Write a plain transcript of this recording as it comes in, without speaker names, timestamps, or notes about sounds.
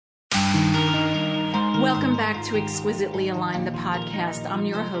Welcome back to Exquisitely Aligned, the podcast. I'm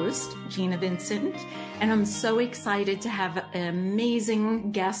your host, Gina Vincent, and I'm so excited to have an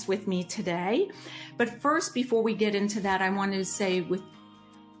amazing guest with me today. But first, before we get into that, I want to say with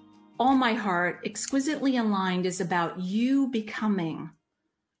all my heart, Exquisitely Aligned is about you becoming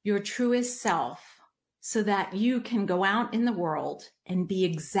your truest self so that you can go out in the world and be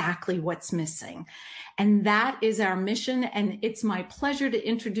exactly what's missing. And that is our mission. And it's my pleasure to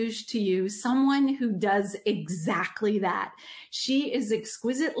introduce to you someone who does exactly that. She is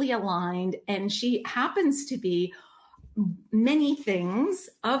exquisitely aligned, and she happens to be many things,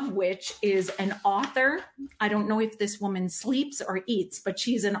 of which is an author. I don't know if this woman sleeps or eats, but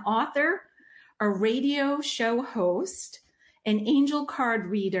she's an author, a radio show host, an angel card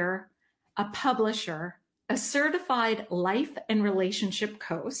reader, a publisher, a certified life and relationship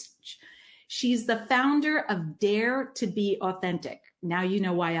coach. She's the founder of Dare to Be Authentic. Now you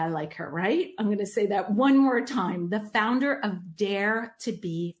know why I like her, right? I'm going to say that one more time. The founder of Dare to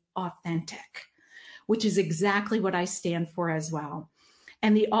Be Authentic, which is exactly what I stand for as well.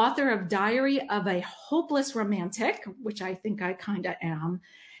 And the author of Diary of a Hopeless Romantic, which I think I kind of am,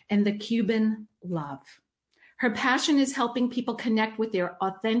 and The Cuban Love. Her passion is helping people connect with their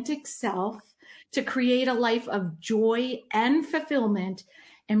authentic self to create a life of joy and fulfillment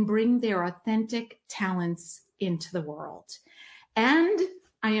and bring their authentic talents into the world. And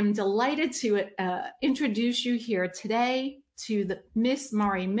I am delighted to introduce you here today to the Miss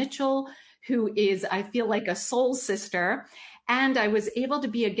Mari Mitchell, who is, I feel like, a soul sister. And I was able to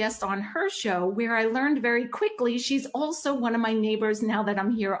be a guest on her show, where I learned very quickly she's also one of my neighbors now that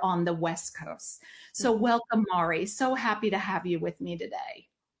I'm here on the West Coast. So welcome, Mari. So happy to have you with me today.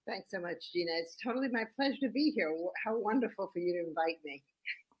 Thanks so much, Gina. It's totally my pleasure to be here. How wonderful for you to invite me.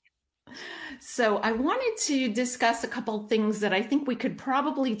 So I wanted to discuss a couple of things that I think we could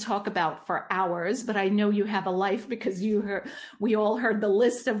probably talk about for hours, but I know you have a life because we all heard the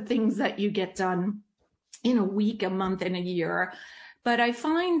list of things that you get done in a week, a month, and a year. But I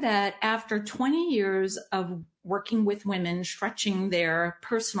find that after 20 years of working with women, stretching their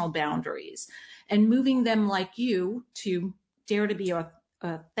personal boundaries and moving them like you to dare to be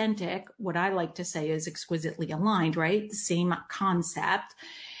authentic, what I like to say is exquisitely aligned, right? The same concept,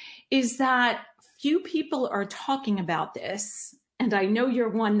 is that few people are talking about this. And I know you're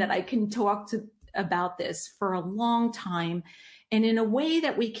one that I can talk to about this for a long time, and in a way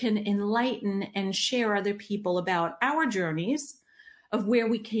that we can enlighten and share other people about our journeys of where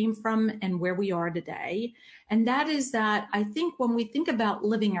we came from and where we are today. And that is that I think when we think about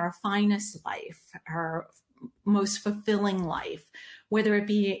living our finest life, our most fulfilling life, whether it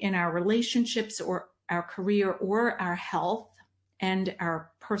be in our relationships or our career or our health and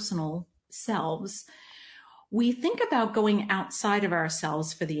our personal selves, we think about going outside of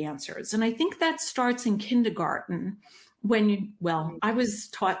ourselves for the answers. And I think that starts in kindergarten I was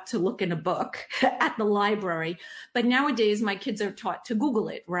taught to look in a book at the library, but nowadays my kids are taught to Google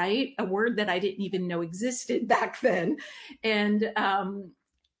it, right? A word that I didn't even know existed back then. And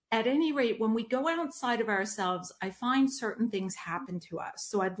at any rate, when we go outside of ourselves, I find certain things happen to us.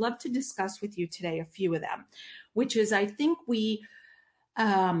 So I'd love to discuss with you today a few of them, which is I think we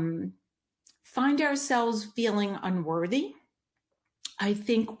find ourselves feeling unworthy. I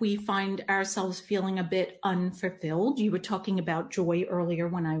think we find ourselves feeling a bit unfulfilled. You were talking about joy earlier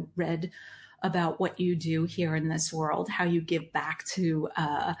when I read about what you do here in this world, how you give back to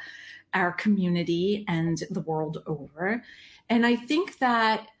our community and the world over. And I think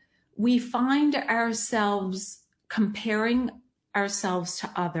that we find ourselves comparing ourselves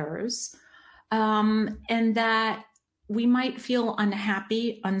to others, and that we might feel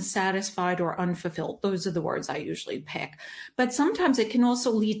unhappy, unsatisfied, or unfulfilled. Those are the words I usually pick. But sometimes it can also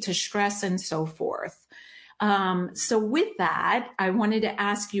lead to stress and so forth. So with that, I wanted to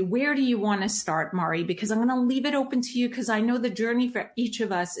ask you, where do you want to start, Mari? Because I'm going to leave it open to you because I know the journey for each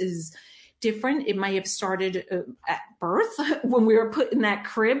of us is different. It may have started at birth when we were put in that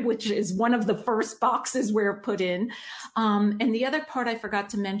crib, which is one of the first boxes we're put in. And the other part I forgot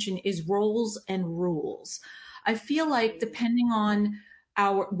to mention is roles and rules. I feel like depending on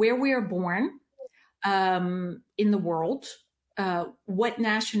where we are born in the world, what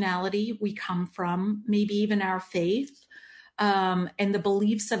nationality we come from, maybe even our faith, and the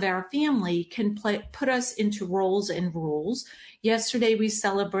beliefs of our family can put us into roles and rules. Yesterday, we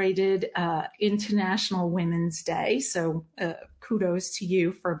celebrated International Women's Day. So kudos to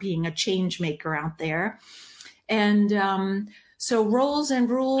you for being a change maker out there. And so roles and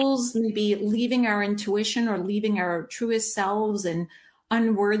rules, maybe leaving our intuition or leaving our truest selves and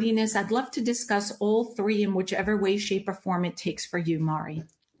unworthiness. I'd love to discuss all three in whichever way, shape, or form it takes for you, Mari.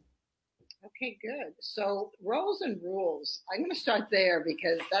 Okay, good. So roles and rules. I'm going to start there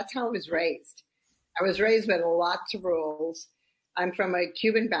because that's how I was raised. I was raised with lots of rules. I'm from a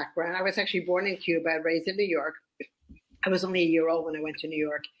Cuban background. I was actually born in Cuba, raised in New York. I was only a year old when I went to New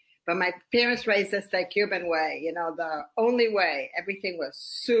York. But my parents raised us that Cuban way, the only way. Everything was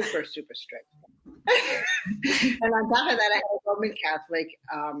super, super strict. And on top of that, I had a Roman Catholic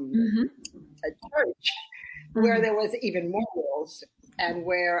Mm-hmm. a church where there was even more rules and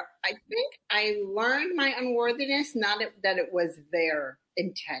where I think I learned my unworthiness, not that it was their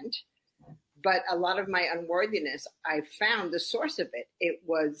intent, but a lot of my unworthiness, I found the source of it. It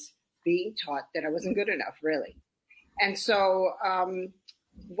was being taught that I wasn't good enough, really. And so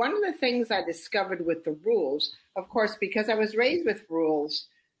one of the things I discovered with the rules, of course, because I was raised with rules,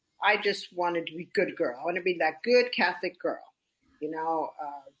 I just wanted to be a good girl. I wanted to be that good Catholic girl,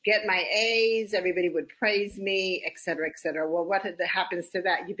 get my A's, everybody would praise me, et cetera, et cetera. Well, what happens to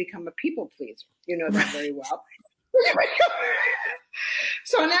that? You become a people pleaser. You know that very well.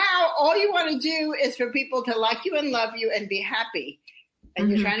 So now all you want to do is for people to like you and love you and be happy. And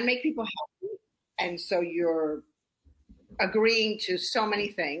you're trying to make people happy. And so you're agreeing to so many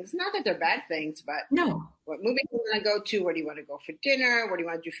things. Not that they're bad things, but No. what movie do you want to go to? Where do you want to go for dinner? What do you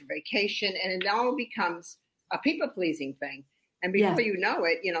want to do for vacation? And it all becomes a people-pleasing thing. And before you know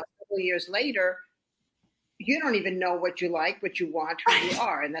it, several years later, you don't even know what you like, what you want, who you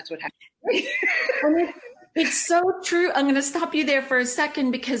are. And that's what happens. It's so true. I'm going to stop you there for a second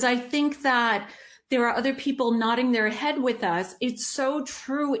because I think that there are other people nodding their head with us. It's so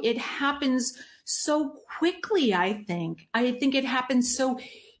true. It happens so quickly, I think. I think it happens so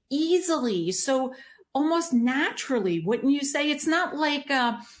easily, so almost naturally. Wouldn't you say? It's not like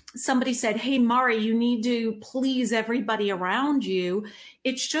somebody said, hey, Mari, you need to please everybody around you.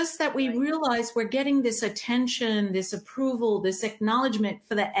 It's just that we realize we're getting this attention, this approval, this acknowledgement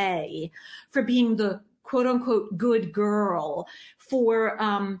for the A, for being the quote unquote good girl, for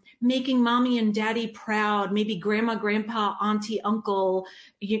making mommy and daddy proud, maybe grandma, grandpa, auntie, uncle.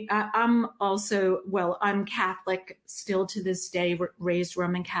 I'm also, I'm Catholic still to this day, raised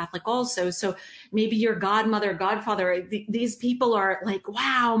Roman Catholic also. So maybe your godmother, godfather, these people are like,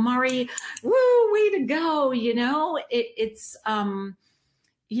 wow, Mari, woo, way to go. It's,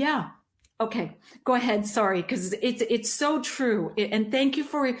 yeah. Okay, go ahead. Sorry, because it's so true. And thank you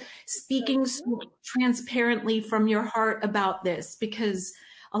for speaking so transparently from your heart about this, because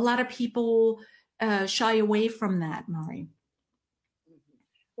a lot of people shy away from that, Mari.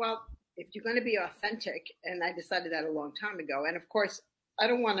 Well, if you're going to be authentic, and I decided that a long time ago, and of course, I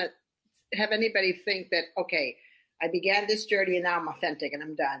don't want to have anybody think that, okay, I began this journey and now I'm authentic and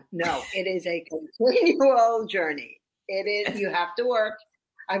I'm done. No, it is a continual journey. It is, you have to work.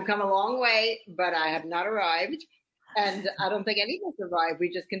 I've come a long way, but I have not arrived. And I don't think any of us arrive.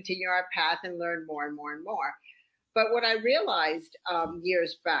 We just continue our path and learn more and more and more. But what I realized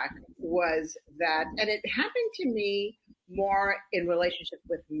years back was that, and it happened to me more in relationship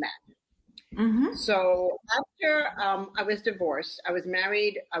with men. Mm-hmm. So after I was divorced, I was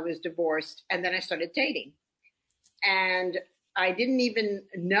married, I was divorced, and then I started dating. And I didn't even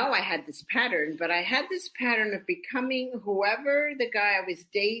know I had this pattern, but I had this pattern of becoming whoever the guy I was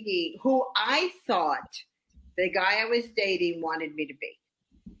dating, who I thought the guy I was dating wanted me to be.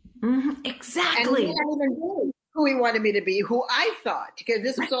 Mm-hmm. Exactly. And he hadn't even knew who he wanted me to be, who I thought, because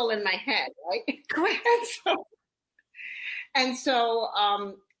this was all in my head, right? Correct. And so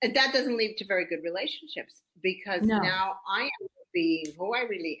that doesn't lead to very good relationships, because now I am being who I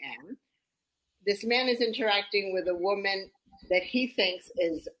really am. This man is interacting with a woman that he thinks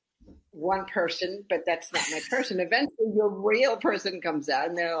is one person, but that's not my person. Eventually your real person comes out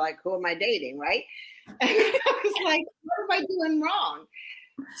and they're like, who am I dating, right? And I was like, what am I doing wrong?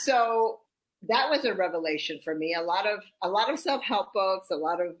 So that was a revelation for me. A lot of self-help books, a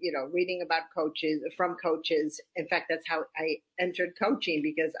lot of, reading about from coaches. In fact, that's how I entered coaching,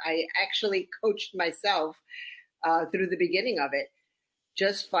 because I actually coached myself through the beginning of it,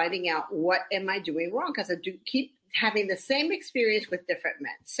 just finding out what am I doing wrong? Because I do keep having the same experience with different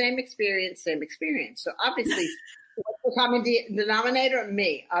men. Same experience. So obviously, what's the common denominator?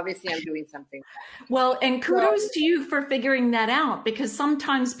 Me. Obviously, I'm doing something wrong. Well, and kudos to you for figuring that out, because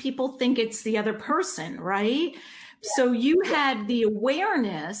sometimes people think it's the other person, right? Yeah. So you had the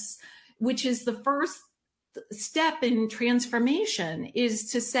awareness, which is the first step in transformation,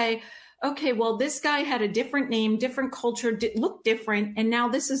 is to say, okay, well, this guy had a different name, different culture, looked different, and now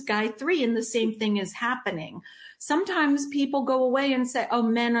this is guy 3 and the same thing is happening. Sometimes people go away and say, oh,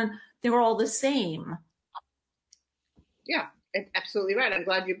 men, they're all the same. Yeah, absolutely right. I'm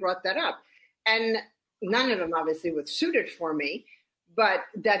glad you brought that up. And none of them obviously was suited for me. but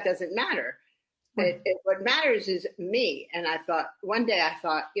that doesn't matter. What matters is me. And one day I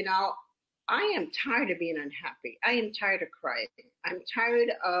thought, I am tired of being unhappy. I am tired of crying. I'm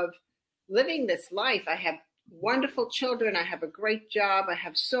tired of living this life. I have wonderful children. I have a great job. I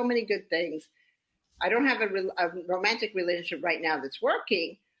have so many good things. I don't have a romantic relationship right now that's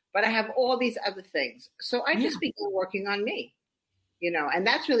working, but I have all these other things. So I just began working on me, and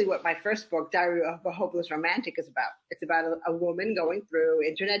that's really what my first book, Diary of a Hopeless Romantic, is about. It's about a woman going through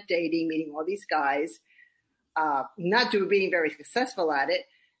internet dating, meeting all these guys, not being very successful at it,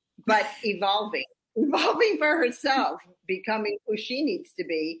 but evolving for herself, becoming who she needs to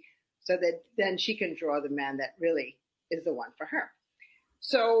be, so that then she can draw the man that really is the one for her.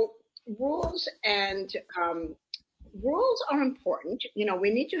 So rules are important. We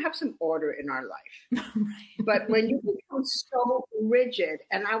need to have some order in our life. But when you become so rigid,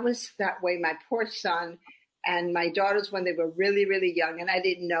 and I was that way, my poor son and my daughters when they were really, really young, and I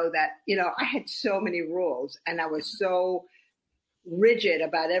didn't know that, I had so many rules and I was so rigid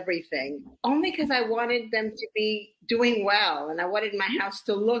about everything, only because I wanted them to be doing well and I wanted my house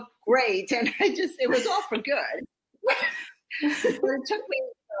to look great, and it was all for good. But it took me,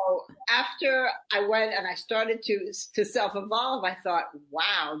 after I went and I started to self-evolve, I thought,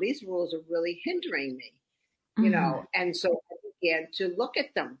 wow, these rules are really hindering me, and so I began to look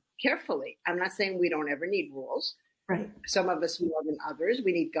at them carefully. I'm not saying we don't ever need rules. Right. Some of us more than others.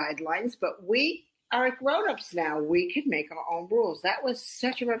 We need guidelines, but we are grown-ups now. We can make our own rules. That was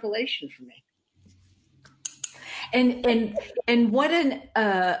such a revelation for me. And what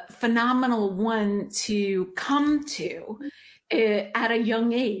a phenomenal one to come to at a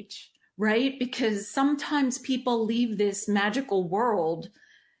young age, right? Because sometimes people leave this magical world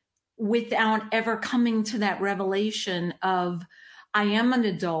without ever coming to that revelation of, I am an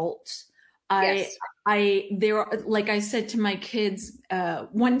adult. Yes. Like I said to my kids,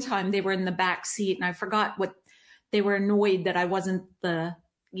 one time they were in the back seat and I forgot what they were annoyed that I wasn't going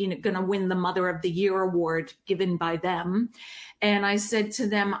to win the Mother of the Year award given by them. And I said to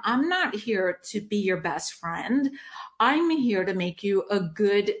them, I'm not here to be your best friend. I'm here to make you a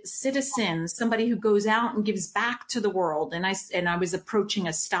good citizen, somebody who goes out and gives back to the world. And I was approaching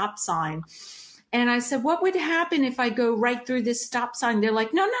a stop sign. And I said, what would happen if I go right through this stop sign? They're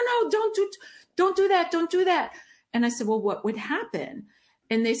like, no, don't do that. And I said, well, what would happen?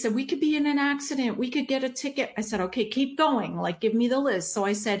 And they said, we could be in an accident. We could get a ticket. I said, okay, keep going. Like, give me the list. So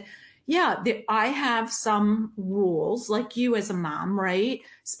I said, yeah, I have some rules like you as a mom, right?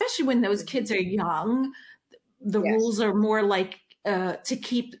 Especially when those kids are young. The rules are more like to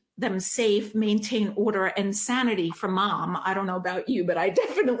keep them safe, maintain order and sanity for mom. I don't know about you, but I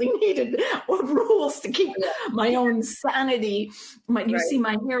definitely needed rules to keep my own sanity. You see,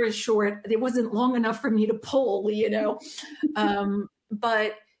 my hair is short. It wasn't long enough for me to pull,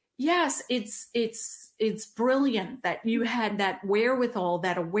 but yes, it's brilliant that you had that wherewithal,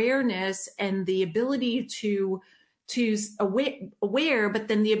 that awareness, and the ability to aware, but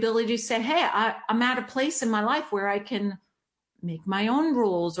then the ability to say, hey, I'm at a place in my life where I can make my own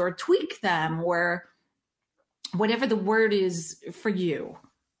rules or tweak them, or whatever the word is for you.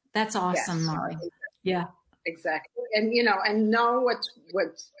 That's awesome, Mari. Yeah, exactly. And and know what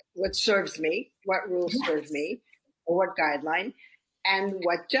serves me, what rules serve me, or what guideline, and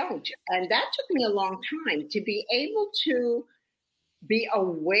what don't. And that took me a long time to be able to be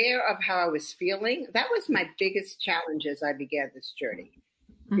aware of how I was feeling. That was my biggest challenge as I began this journey,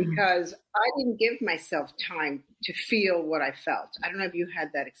 because I didn't give myself time to feel what I felt. I don't know if you had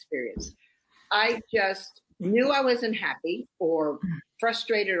that experience. I just knew I wasn't happy or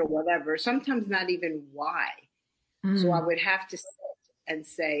frustrated or whatever, sometimes not even why. So I would have to sit and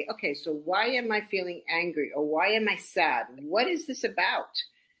say, okay, so why am I feeling angry, or why am I sad? What is this about?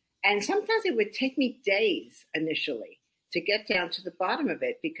 And sometimes it would take me days initially to get down to the bottom of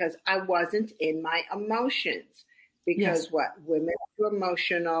it, because I wasn't in my emotions. Because women are too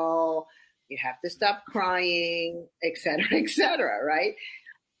emotional, you have to stop crying, et cetera, right?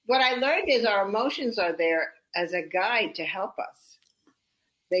 What I learned is our emotions are there as a guide to help us.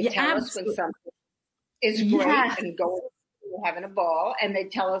 They tell us when something is great and going, we're having a ball, and they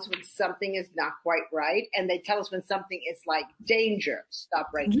tell us when something is not quite right, and they tell us when something is like danger,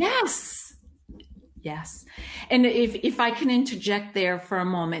 stop right now. Yes. And if I can interject there for a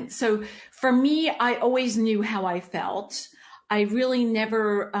moment. So for me, I always knew how I felt. I really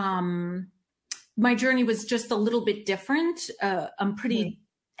never, my journey was just a little bit different. I'm pretty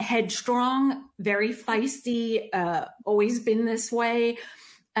headstrong, very feisty, always been this way.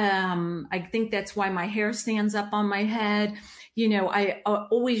 I think that's why my hair stands up on my head. I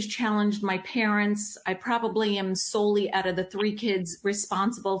always challenged my parents. I probably am solely out of the three kids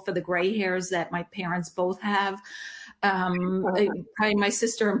responsible for the gray hairs that my parents both have. Probably my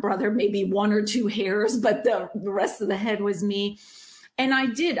sister and brother, maybe one or two hairs, but the rest of the head was me. And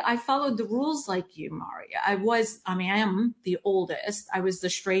I followed the rules like you, Maria. I am the oldest. I was the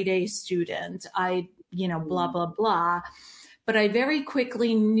straight A student. Blah, blah, blah. But I very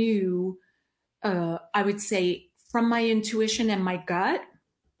quickly knew, I would say, from my intuition and my gut.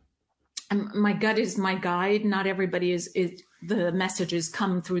 My gut is my guide. Not everybody is the messages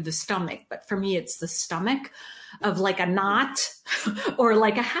come through the stomach, but for me, it's the stomach of like a knot or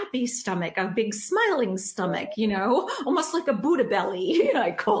like a happy stomach, a big smiling stomach, almost like a Buddha belly,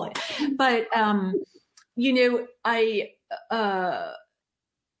 I call it. But, I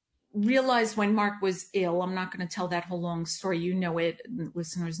realized when Mark was ill, I'm not going to tell that whole long story. You know it,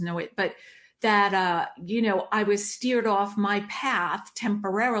 listeners know it, but that, I was steered off my path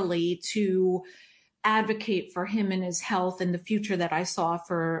temporarily to advocate for him and his health and the future that I saw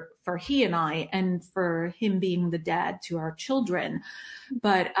for he and I, and for him being the dad to our children.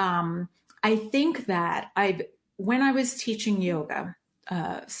 But I think that when I was teaching yoga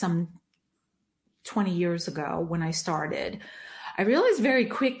some 20 years ago, when I started, I realized very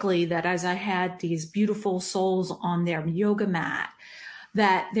quickly that as I had these beautiful souls on their yoga mat,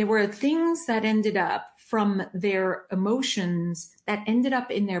 that there were things that ended up from their emotions that ended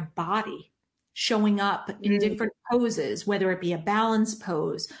up in their body, showing up in different poses, whether it be a balance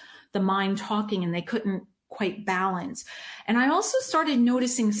pose, the mind talking, and they couldn't quite balance. And I also started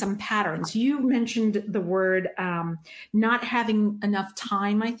noticing some patterns. You mentioned the word not having enough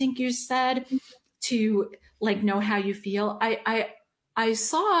time, I think you said, to like know how you feel. I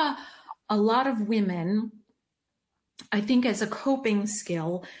saw a lot of women, I think as a coping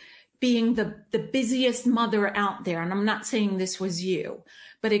skill, being the busiest mother out there. And I'm not saying this was you,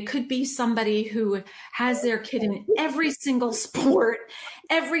 but it could be somebody who has their kid in every single sport,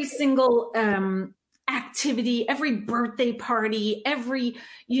 every single activity, every birthday party, every,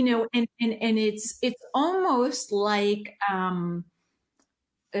 and it's almost like,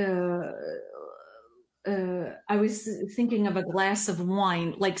 I was thinking of a glass of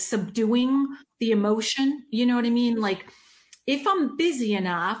wine, like subduing the emotion. You know what I mean? Like if I'm busy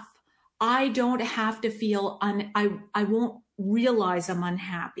enough, I don't have to feel I won't realize I'm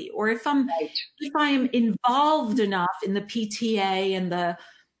unhappy. Or if I am involved enough in the PTA and the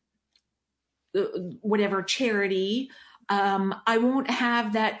whatever charity, I won't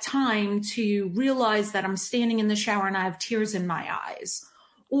have that time to realize that I'm standing in the shower and I have tears in my eyes.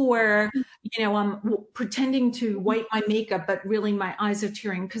 Or, I'm pretending to wipe my makeup, but really my eyes are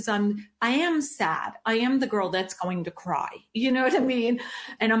tearing because I am sad. I am the girl that's going to cry. You know what I mean?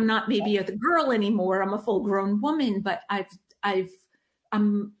 And I'm not maybe a girl anymore. I'm a full grown woman, but I'm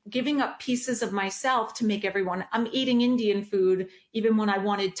giving up pieces of myself to make everyone. I'm eating Indian food even when I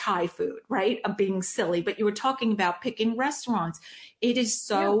wanted Thai food, right? I'm being silly, but you were talking about picking restaurants. It is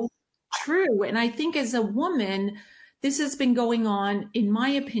so true. And I think as a woman, this has been going on, in my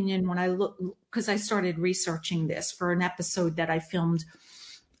opinion, when I look, because I started researching this for an episode that I filmed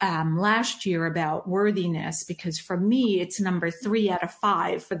last year about worthiness, because for me, it's number 3 out of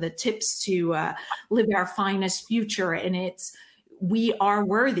 5 for the tips to live our finest future. And we are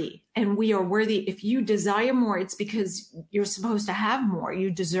worthy, and we are worthy. If you desire more, it's because you're supposed to have more. You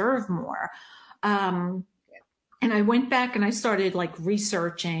deserve more. And I went back and I started like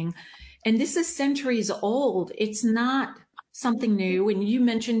researching. And this is centuries old. It's not something new. And you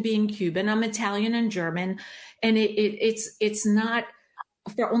mentioned being Cuban. I'm Italian and German, and it's not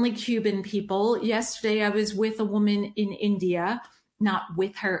for only Cuban people. Yesterday, I was with a woman in India, not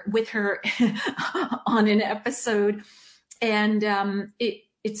with her on an episode, and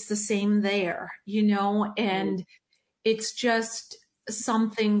it's the same there, and it's just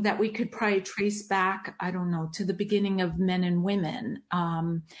something that we could probably trace back, I don't know, to the beginning of men and women.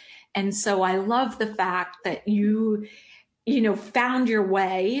 And so I love the fact that you found your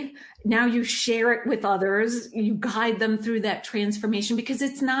way. Now you share it with others. You guide them through that transformation, because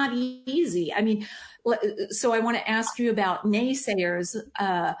it's not easy. I mean, so I want to ask you about naysayers.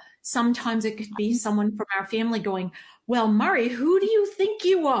 Sometimes it could be someone from our family going, well, Murray, who do you think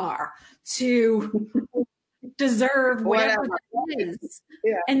you are to deserve whatever it is?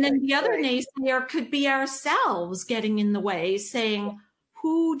 Yeah. And then the other naysayer could be ourselves getting in the way, saying,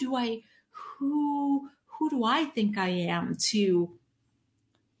 who do I think I am to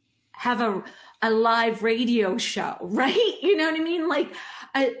have a live radio show, right? You know what I mean? Like,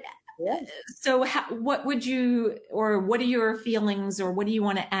 so what are your feelings, or what do you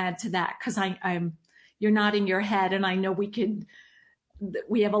want to add to that? Because I'm, you're nodding your head, and I know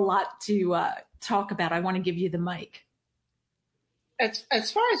we have a lot to talk about. I want to give you the mic.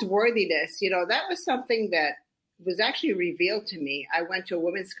 As far as worthiness, that was something that was actually revealed to me. I went to a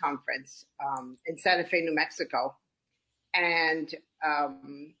women's conference in Santa Fe, New Mexico, and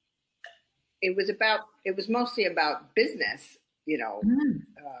it was mostly about business,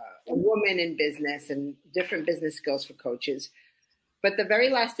 a woman in business and different business skills for coaches. But the very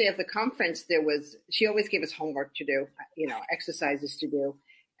last day of the conference, she always gave us homework to do, exercises to do.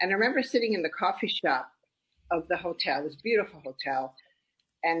 And I remember sitting in the coffee shop of the hotel, this beautiful hotel,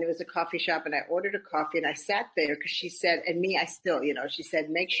 and there was a coffee shop, and I ordered a coffee, and I sat there because she said, and me, I still, she said,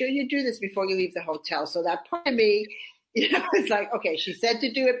 make sure you do this before you leave the hotel. So that part of me, it's like, okay, she said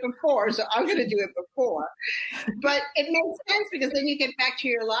to do it before, so I'm going to do it before. But it makes sense because then you get back to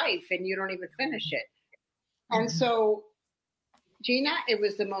your life and you don't even finish it. And so, Gina, it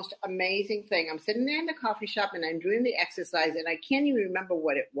was the most amazing thing. I'm sitting there in the coffee shop and I'm doing the exercise, and I can't even remember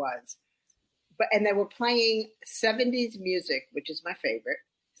what it was. And they were playing 70s music, which is my favorite,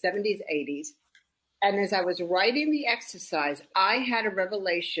 70s, 80s. And as I was writing the exercise, I had a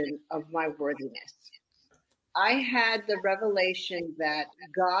revelation of my worthiness. I had the revelation that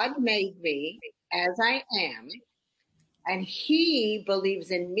God made me as I am, and He believes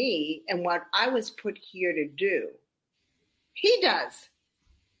in me and what I was put here to do. He does.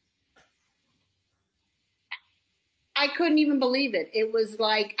 I couldn't even believe it. It was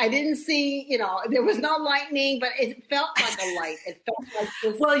like, I didn't see, there was no lightning, but it felt like a light. It felt like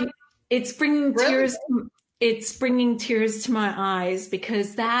this. Well, it's bringing tears. It's bringing tears to my eyes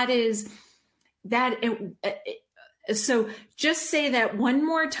because so just say that one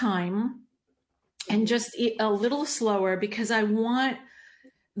more time and just a little slower, because I want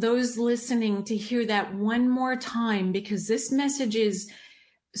those listening to hear that one more time, because this message is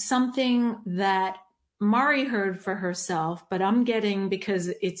something that Mari heard for herself, but I'm getting, because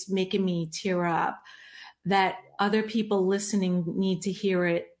it's making me tear up, that other people listening need to hear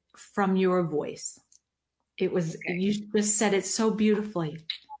it from your voice. It was, okay. You just said it so beautifully.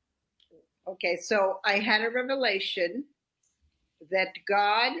 Okay, so I had a revelation that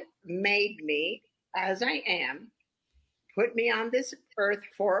God made me as I am, put me on this earth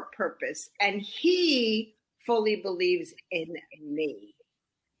for a purpose, and He fully believes in me.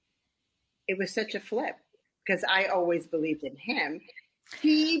 It was such a flip because I always believed in Him.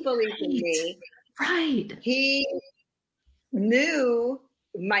 He believed in me. Right. He knew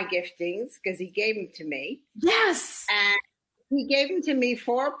my giftings because He gave them to me. Yes. And He gave them to me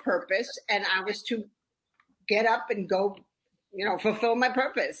for a purpose, and I was to get up and go, fulfill my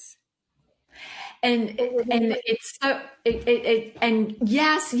purpose. And it's so and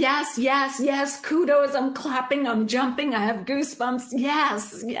yes, kudos. I'm clapping, I'm jumping, I have goosebumps.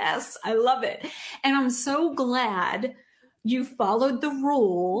 Yes, I love it. And I'm so glad you followed the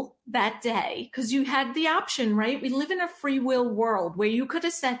rule that day, because you had the option, right? We live in a free will world where you could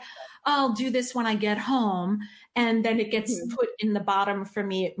have said, I'll do this when I get home, and then it gets put in the bottom. For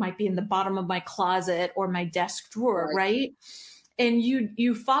me, it might be in the bottom of my closet or my desk drawer, right? And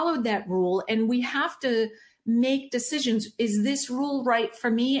you followed that rule, and we have to make decisions. Is this rule right for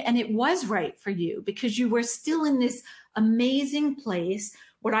me? And it was right for you because you were still in this amazing place.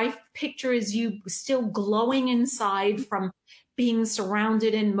 What I picture is you still glowing inside from being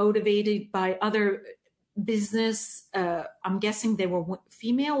surrounded and motivated by other business. I'm guessing they were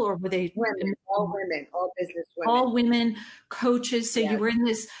female, or were they women? All business women. All women coaches. So yes. You were in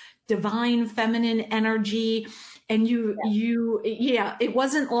this divine feminine energy. And it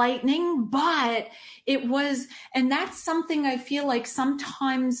wasn't lightning, but it was, and that's something I feel like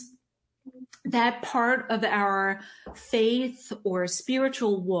sometimes that part of our faith or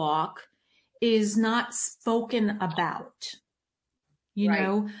spiritual walk is not spoken about.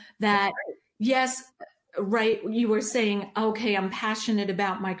 That, yes, right. You were saying, okay, I'm passionate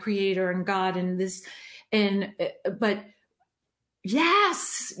about my Creator and God and this, but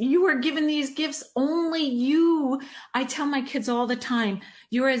yes, you were given these gifts. Only you. I tell my kids all the time,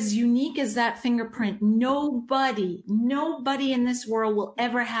 you're as unique as that fingerprint. Nobody in this world will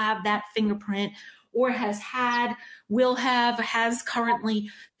ever have that fingerprint, or has had, will have, has currently.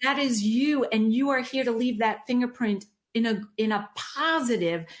 That is you. And you are here to leave that fingerprint in a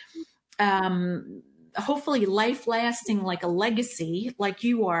positive, hopefully life lasting, like a legacy, like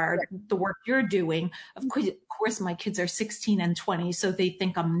you are, the work you're doing. Of course, my kids are 16 and 20, so they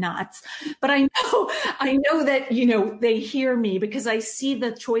think I'm nuts, but I know that, they hear me because I see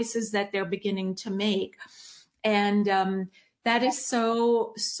the choices that they're beginning to make. And, that is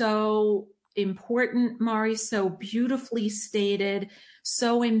so important, Mari, so beautifully stated,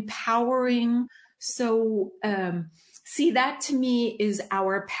 so empowering, So, see, that to me is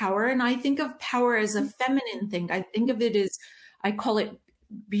our power. And I think of power as a feminine thing. I think of it as, I call it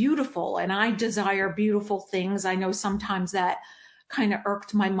beautiful, and I desire beautiful things. I know sometimes that kind of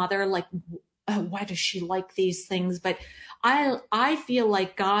irked my mother, like, why does she like these things? But I feel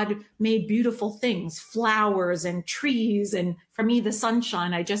like God made beautiful things, flowers and trees, and for me, the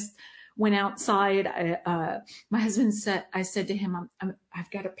sunshine. I just went outside. My husband said, I said to him, I've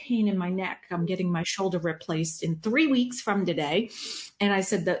got a pain in my neck. I'm getting my shoulder replaced in 3 weeks from today. And I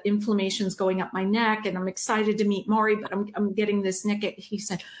said, the inflammation's going up my neck, and I'm excited to meet Maury, but I'm getting this neck. He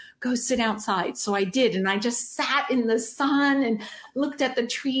said, go sit outside. So I did. And I just sat in the sun and looked at the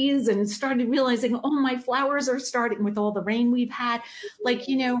trees and started realizing, oh, my flowers are starting with all the rain we've had. Like,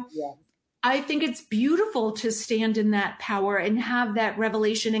 yeah. I think it's beautiful to stand in that power and have that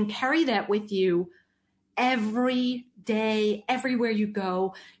revelation and carry that with you every day, everywhere you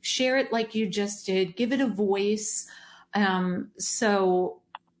go. Share it like you just did. Give it a voice. So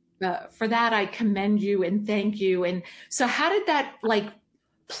for that, I commend you and thank you. And so how did that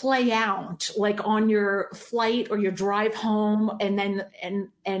play out, like on your flight or your drive home, and then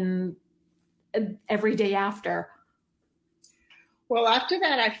and every day after? Well, after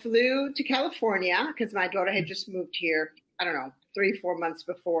that, I flew to California because my daughter had just moved here, I don't know, 3-4 months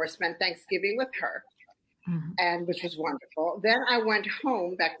before, spent Thanksgiving with her, and which was wonderful. Then I went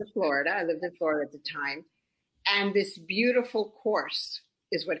home back to Florida. I lived in Florida at the time. And this beautiful course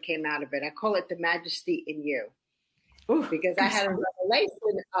is what came out of it. I call it The Majesty in You. Ooh, because I had a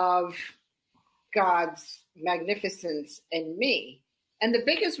revelation of God's magnificence in me. And the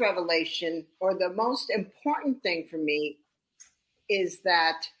biggest revelation, or the most important thing for me, is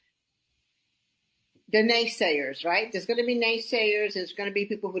that the naysayers, right? There's going to be naysayers. There's going to be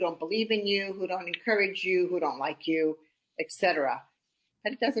people who don't believe in you, who don't encourage you, who don't like you, etc.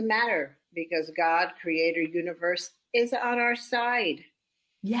 But it doesn't matter because God, creator, universe, is on our side.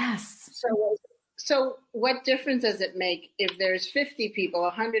 Yes. So what difference does it make if there's 50 people,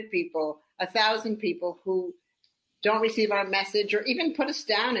 100 people, 1,000 people who don't receive our message or even put us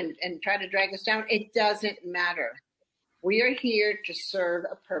down and try to drag us down? It doesn't matter. We are here to serve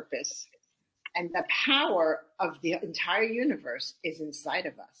a purpose, and the power of the entire universe is inside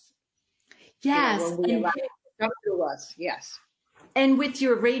of us. Yes. When we allow it to come through us, yes. And with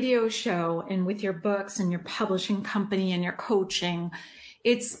your radio show and with your books and your publishing company and your coaching,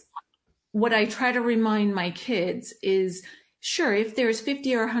 it's what I try to remind my kids is, sure, if there's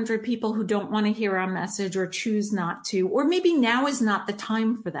 50 or 100 people who don't want to hear our message or choose not to, or maybe now is not the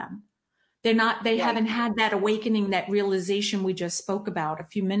time for them. They haven't had that awakening, that realization we just spoke about a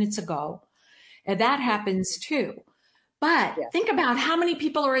few minutes ago. And that happens too. But think about how many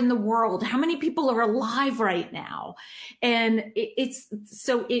people are in the world, how many people are alive right now. And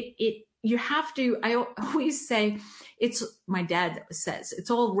you have to, I always say, my dad says, it's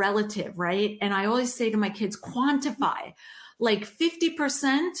all relative, right? And I always say to my kids, quantify, like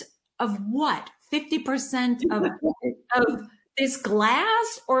 50% of what? 50% of this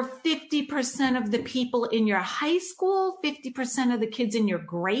glass, or 50% of the people in your high school, 50% of the kids in your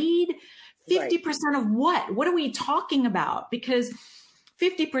grade, 50% of what? What are we talking about? Because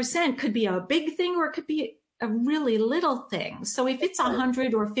 50% could be a big thing or it could be a really little thing. So if it's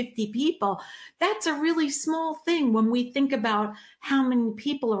 100 or 50 people, that's a really small thing when we think about how many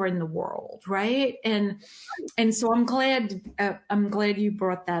people are in the world, right? And so I'm glad you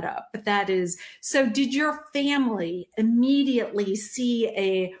brought that up. But that is, so did your family immediately see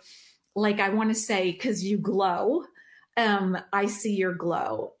I want to say, because you glow, I see your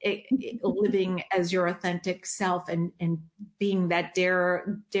glow, living as your authentic self and being that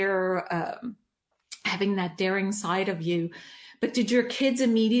having that daring side of you. But did your kids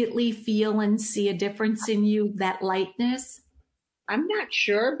immediately feel and see a difference in you, that lightness? I'm not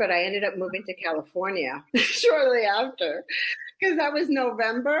sure, but I ended up moving to California shortly after, because that was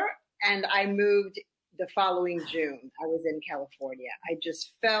November and I moved the following June. I was in California. I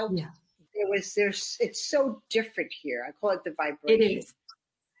just felt it's so different here. I call it the vibration. It is.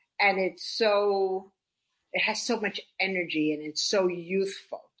 And it has so much energy and it's so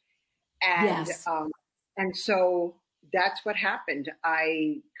youthful. And so that's what happened.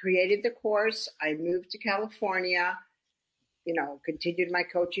 I created the course. I moved to California, continued my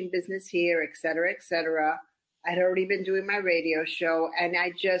coaching business here, et cetera, et cetera. I'd already been doing my radio show. And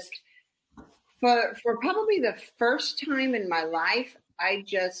I just, for probably the first time in my life, I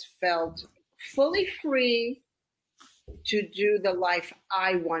just felt fully free to do the life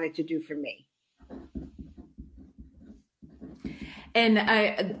I wanted to do for me. And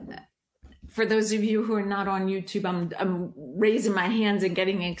for those of you who are not on YouTube, I'm raising my hands and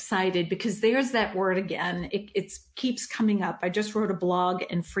getting excited because there's that word again. It keeps coming up. I just wrote a blog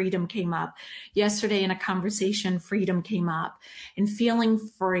and freedom came up. Yesterday in a conversation, freedom came up and feeling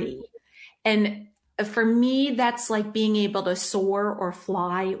free. And for me, that's like being able to soar or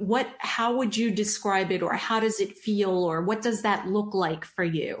fly. How would you describe it, or how does it feel, or what does that look like for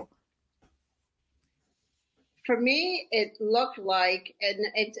you? For me, it looked like, and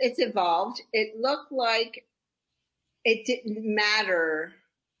it's evolved. It looked like it didn't matter,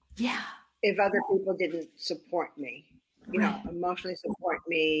 if other people didn't support me, emotionally support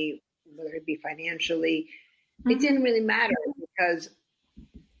me, whether it be financially. It didn't really matter because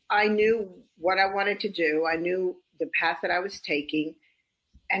I knew what I wanted to do. I knew the path that I was taking,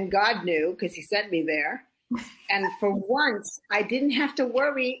 and God knew because He sent me there. And for once, I didn't have to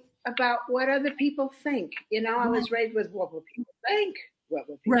worry about what other people think. I was raised with, what will people think? What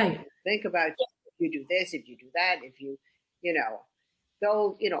will people think about you if you do this, if you do that, if you, the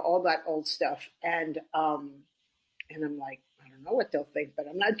old, all that old stuff. And I'm like, I don't know what they'll think, but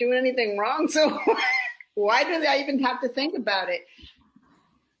I'm not doing anything wrong. So why do I even have to think about it?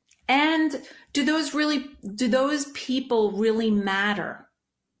 And do those people really matter?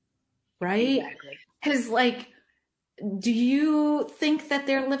 Right? Exactly. Because do you think that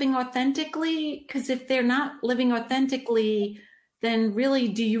they're living authentically? Because if they're not living authentically, then really,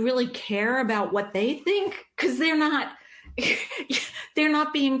 do you really care about what they think? Because they're not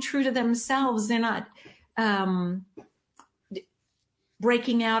being true to themselves. They're not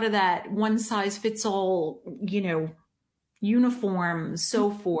breaking out of that one size fits all, uniform, so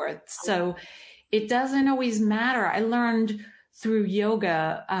forth. So it doesn't always matter. I learned through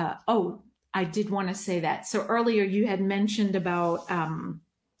yoga. I did want to say that. So earlier you had mentioned about,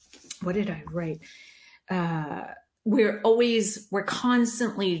 what did I write? We're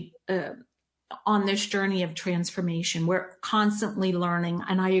constantly on this journey of transformation. We're constantly learning.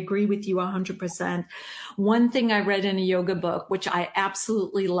 And I agree with you 100%. One thing I read in a yoga book, which I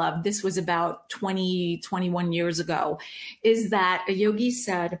absolutely loved, this was about 21 years ago, is that a yogi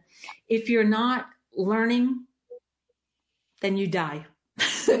said, if you're not learning, then you die.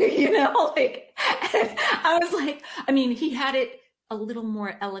 I was like, he had it a little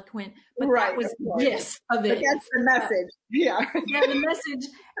more eloquent, but that was the gist of it. But that's the message. Yeah, the message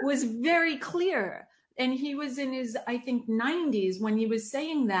was very clear. And he was in his, I think, 90s when he was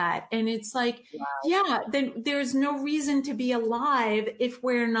saying that. And it's like, then there's no reason to be alive if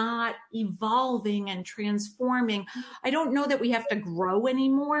we're not evolving and transforming. I don't know that we have to grow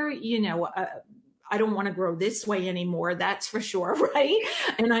anymore, I don't want to grow this way anymore. That's for sure. Right.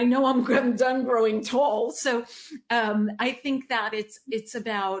 And I know I'm done growing tall. So I think that it's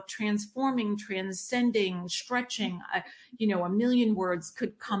about transforming, transcending, stretching. A million words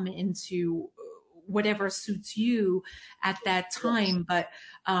could come into whatever suits you at that time. But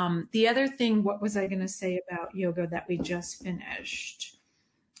the other thing, what was I going to say about yoga that we just finished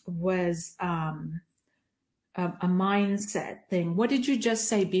was a mindset thing. What did you just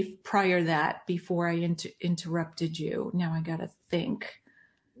say prior that, before I interrupted you? Now I got to think.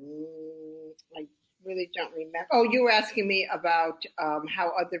 I really don't remember. Oh, you were asking me about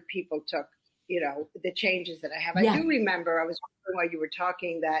how other people took, the changes that I have. I do remember, I was wondering while you were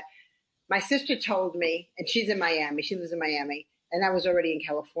talking, that my sister told me, and she's in Miami, she lives in Miami, and I was already in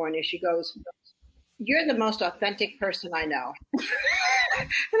California. She goes, "You're the most authentic person I know." And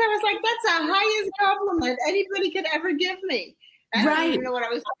I was like, that's the highest compliment anybody could ever give me. I don't even know what I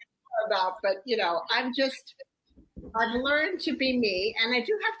was talking about, but I've learned to be me, and I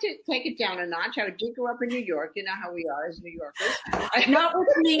do have to take it down a notch. I did grow up in New York. You know how we are as New Yorkers. Not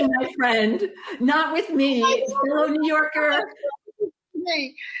with me, my friend. Not with me. Fellow New Yorker.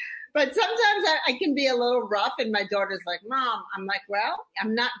 But sometimes I can be a little rough, and my daughter's like, "Mom," I'm like, "Well,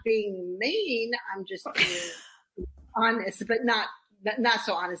 I'm not being mean. I'm just being honest, but not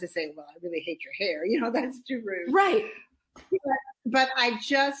so honest to say, well, I really hate your hair. That's too rude." Right. But I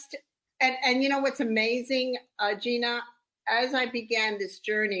just, and what's amazing, Gina, as I began this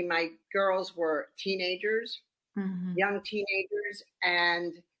journey, my girls were teenagers, young teenagers,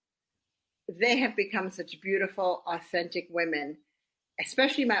 and they have become such beautiful, authentic women,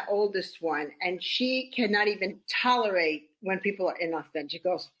 especially my oldest one. And she cannot even tolerate when people are inauthentic. She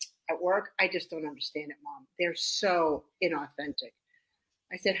goes, "At work, I just don't understand it, Mom. They're so inauthentic."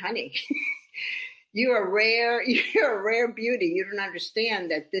 I said, "Honey, you're a rare beauty. You don't understand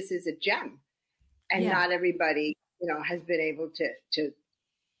that this is a gem, and not everybody, has been able to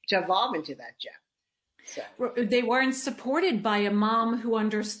evolve into that gem." So they weren't supported by a mom who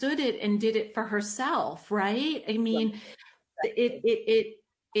understood it and did it for herself, right?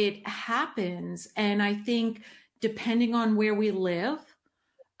 it happens. And I think depending on where we live,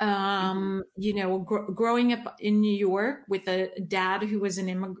 growing up in New York with a dad who was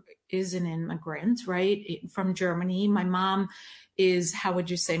is an immigrant, right, from Germany. My mom is, how would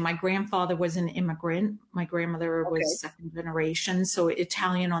you say, my grandfather was an immigrant. My grandmother was second generation, so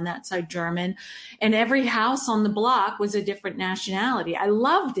Italian on that side, German. And every house on the block was a different nationality. I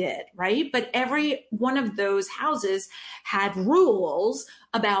loved it, right? But every one of those houses had rules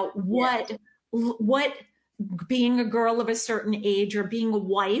about what being a girl of a certain age, or being a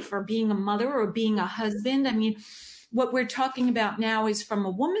wife, or being a mother, or being a husband. I mean, what we're talking about now is from a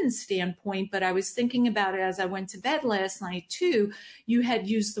woman's standpoint, but I was thinking about it as I went to bed last night too. You had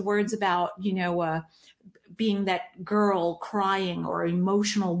used the words about, being that girl crying or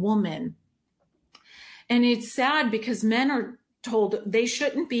emotional woman. And it's sad because men are told they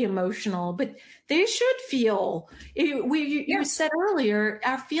shouldn't be emotional, but they should feel. You said earlier,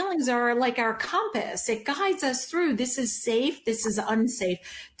 our feelings are like our compass. It guides us through. This is safe. This is unsafe.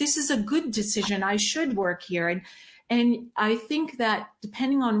 This is a good decision. I should work here. And I think that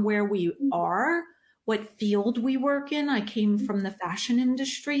depending on where we are, what field we work in, I came from the fashion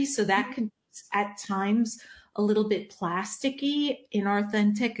industry, so that could at times a little bit plasticky,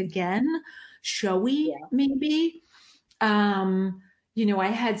 inauthentic again, showy maybe. I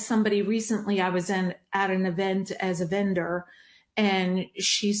had somebody recently, I was at an event as a vendor, and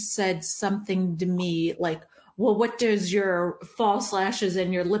she said something to me like, well, what does your false lashes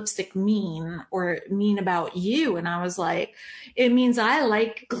and your lipstick mean about you? And I was like, it means I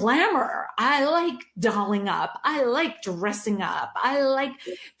like glamour. I like dolling up. I like dressing up. I like,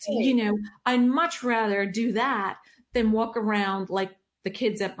 I'd much rather do that than walk around like the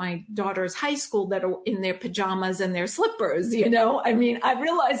kids at my daughter's high school that are in their pajamas and their slippers, I mean, I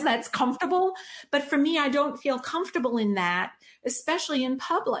realize that's comfortable, but for me, I don't feel comfortable in that, especially in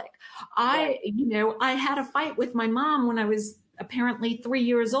public. I had a fight with my mom when I was apparently 3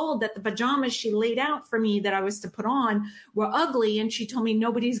 years old that the pajamas she laid out for me that I was to put on were ugly. And she told me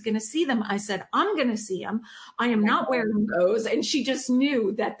nobody's going to see them. I said, I'm going to see them. I am not wearing those. And she just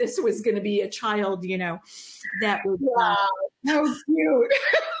knew that this was going to be a child, that was so cute.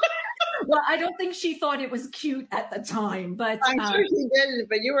 Well, I don't think she thought it was cute at the time, but I'm sure she didn't.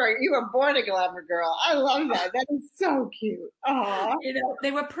 But you were born a glamour girl. I love that. That is so cute. Aww.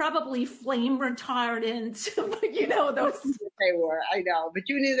 They were probably flame retardant. Those. They were. I know, but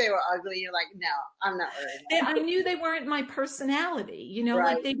you knew they were ugly. You're like, no, I'm not wearing that. I knew they weren't my personality.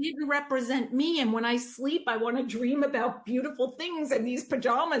 Like they didn't represent me. And when I sleep, I want to dream about beautiful things, and these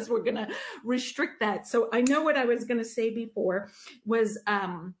pajamas were going to restrict that. So I know what I was going to say before was.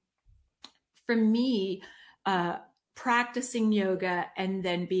 For me, practicing yoga and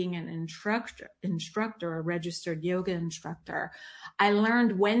then being an instructor, a registered yoga instructor, I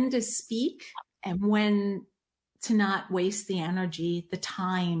learned when to speak and when to not waste the energy, the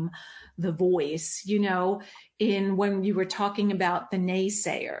time, the voice, in when you were talking about the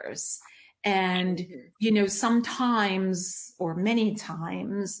naysayers. And, sometimes or many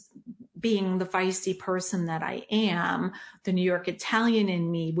times, being the feisty person that I am, the New York Italian in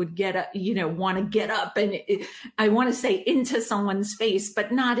me would want to get up and I want to say into someone's face,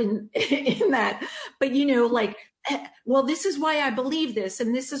 but not in that, but well, this is why I believe this,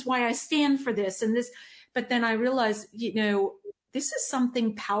 and this is why I stand for this, and this, but then I realized, this is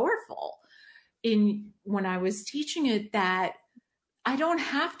something powerful when I was teaching it, that I don't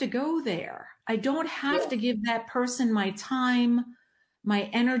have to go there. I don't have to give that person my time, my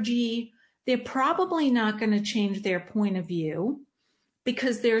energy. They're probably not going to change their point of view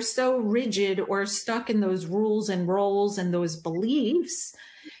because they're so rigid or stuck in those rules and roles and those beliefs.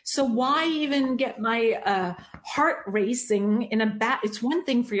 So why even get my heart racing it's one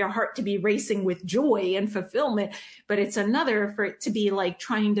thing for your heart to be racing with joy and fulfillment, but it's another for it to be like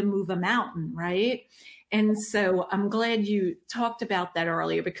trying to move a mountain, right? And so I'm glad you talked about that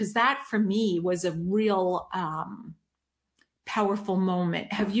earlier, because that for me was a real powerful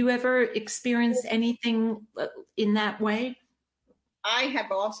moment. Have you ever experienced anything in that way? I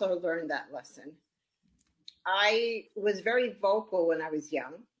have also learned that lesson. I was very vocal when I was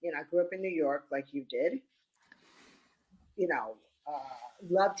young. I grew up in New York like you did.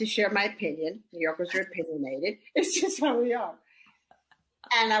 Love to share my opinion. New Yorkers are opinionated. It's just how we are.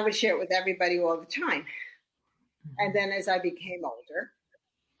 And I would share it with everybody all the time. And then as I became older,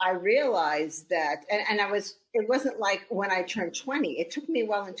 I realized that, and it wasn't like when I turned 20, it took me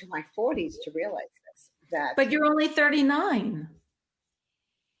well into my 40s to realize this. But you're only 39.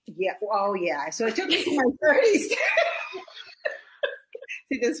 Yeah. Oh, yeah. So it took me to my 30s.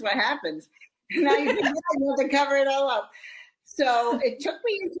 See, this is what happens. Now you have to cover it all up. So it took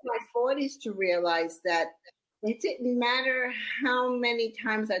me into my 40s to realize that it didn't matter how many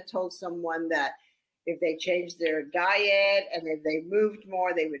times I told someone that if they changed their diet and if they moved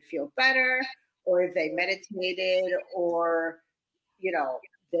more, they would feel better, or if they meditated, or,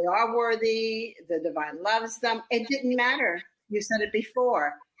 they are worthy, the divine loves them. It didn't matter. You said it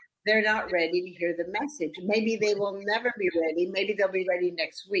before. They're not ready to hear the message. Maybe they will never be ready. Maybe they'll be ready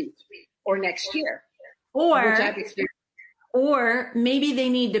next week or next year. Or, which I've experienced. Or maybe they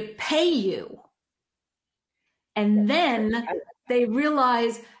need to pay you. And then they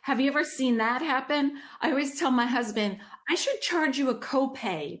realize, have you ever seen that happen? I always tell my husband, I should charge you a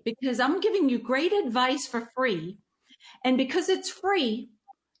copay because I'm giving you great advice for free. And because it's free,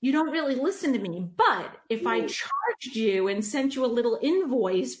 you don't really listen to me. But if I charged you and sent you a little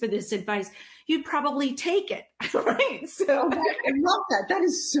invoice for this advice, you'd probably take it. Right? So I love that. That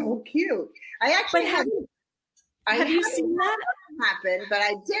is so cute. I actually have you seen that happen? But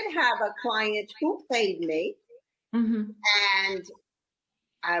I did have a client who paid me. Mm-hmm. And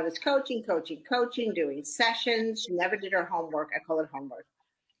I was coaching, doing sessions. She never did her homework. I call it homework.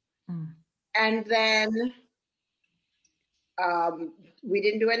 Mm. And then we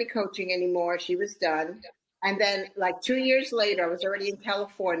didn't do any coaching anymore. She was done. And then like 2 years later, I was already in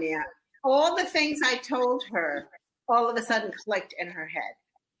California. All the things I told her all of a sudden clicked in her head.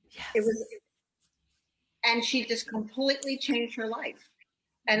 Yes. And she just completely changed her life.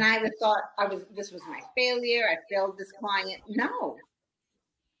 And I thought this was my failure. I failed this client. No.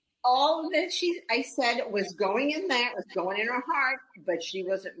 All that I said was going in there, was going in her heart, but she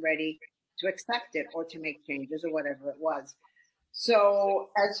wasn't ready to accept it or to make changes or whatever it was. So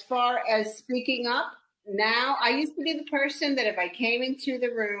as far as speaking up, now I used to be the person that if I came into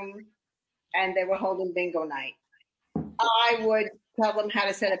the room and they were holding bingo night, I would tell them how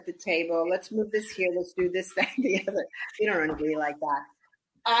to set up the table. Let's move this here. Let's do this, that, the other. You don't want to be like that.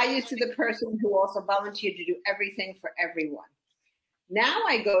 I used to be the person who also volunteered to do everything for everyone. Now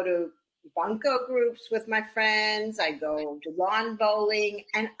I go to bunco groups with my friends. I go to lawn bowling,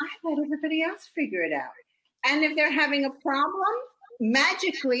 and I let everybody else figure it out. And if they're having a problem,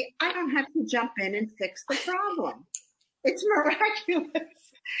 magically, I don't have to jump in and fix the problem. It's miraculous. And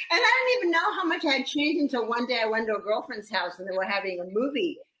I don't even know how much I had changed until one day I went to a girlfriend's house and they were having a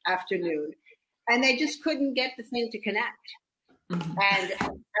movie afternoon, and they just couldn't get the thing to connect. Mm-hmm. And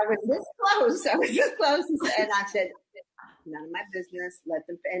I was this close. And I said, none of my business, let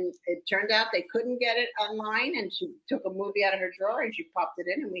them. And it turned out they couldn't get it online. And she took a movie out of her drawer and she popped it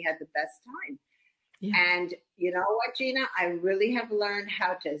in, and we had the best time. Yeah. And you know what, Gina? I really have learned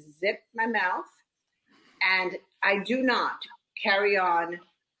how to zip my mouth. And I do not carry on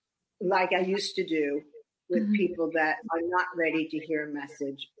like I used to do with mm-hmm. people that are not ready to hear a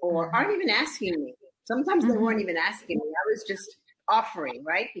message or mm-hmm. aren't even asking me. Sometimes mm-hmm. they weren't even asking me. I was just offering,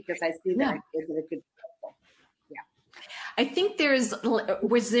 right? Because I see that it could be helpful. Yeah. I think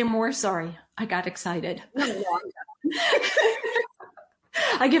was there more? Sorry, I got excited. No,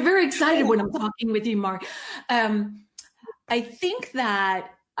 I get very excited when I'm talking with you, Mark. I think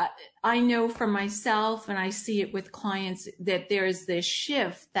that I know for myself, and I see it with clients, that there's this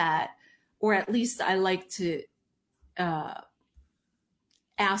shift that, or at least I like to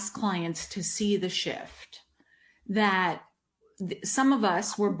ask clients to see the shift that some of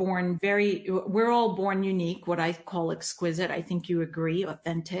us we're all born unique, what I call exquisite. I think you agree,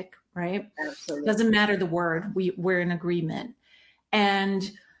 authentic, right? Absolutely. Doesn't matter the word, we're in agreement. And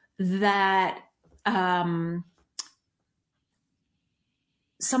that some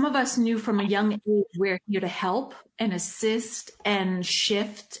of us knew from a young age we're here to help and assist and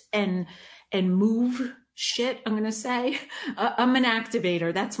shift and move shit, I'm going to say. I'm an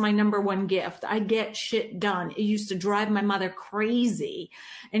activator. That's my number one gift. I get shit done. It used to drive my mother crazy.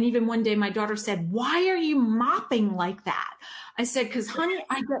 And even one day my daughter said, "Why are you mopping like that?" I said, "Because honey,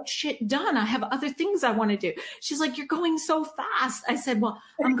 I get shit done. I have other things I want to do." She's like, "You're going so fast." I said, "Well,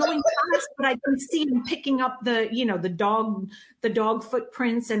 I'm going fast, but I can see them picking up the dog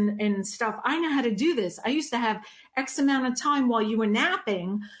footprints and stuff. I know how to do this. I used to have X amount of time while you were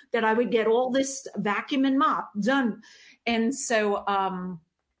napping that I would get all this vacuum and mop done." And so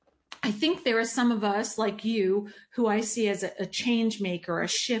I think there are some of us like you who I see as a change maker, a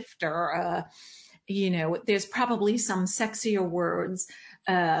shifter, there's probably some sexier words,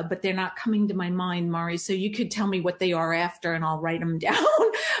 but they're not coming to my mind, Mari. So you could tell me what they are after and I'll write them down.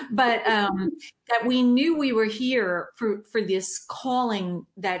 But that we knew we were here for this calling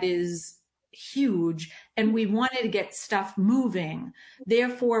that is huge and we wanted to get stuff moving.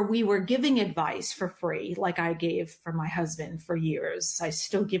 Therefore, we were giving advice for free, like I gave for my husband for years. I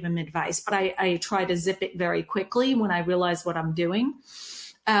still give him advice, but I try to zip it very quickly when I realize what I'm doing.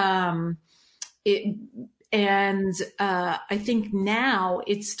 I think now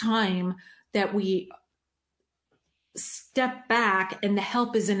it's time that we step back, and the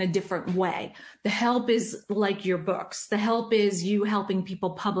help is in a different way. The help is like your books. The help is you helping people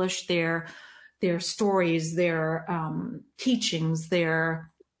publish their stories, their teachings,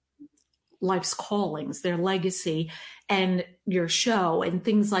 their life's callings, their legacy, and your show and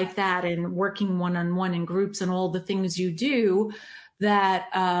things like that, and working one-on-one in groups and all the things you do that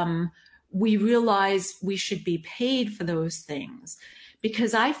we realize we should be paid for those things.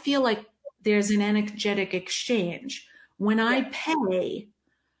 Because I feel like there's an energetic exchange. When I pay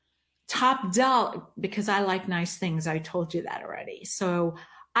top dollar, because I like nice things, I told you that already. So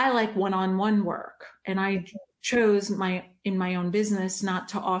I like one-on-one work. And I chose in my own business not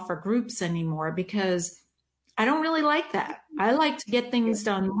to offer groups anymore because I don't really like that. I like to get things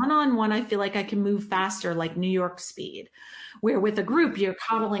done one-on-one. I feel like I can move faster, like New York speed, where with a group, you're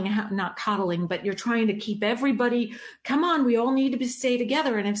not coddling, but you're trying to keep everybody, come on, we all need to stay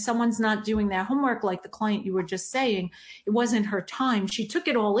together. And if someone's not doing their homework, like the client you were just saying, it wasn't her time. She took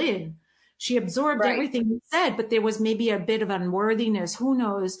it all in. She absorbed everything you said, but there was maybe a bit of unworthiness. Who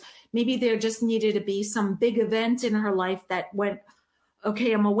knows? Maybe there just needed to be some big event in her life that went,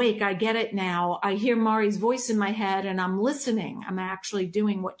 okay, I'm awake. I get it now. I hear Mari's voice in my head and I'm listening. I'm actually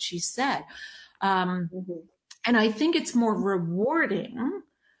doing what she said. And I think it's more rewarding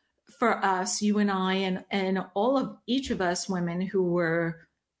for us, you and I, and all of each of us women who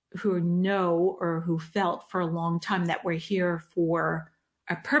know or who felt for a long time that we're here for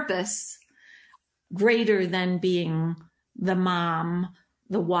a purpose greater than being the mom,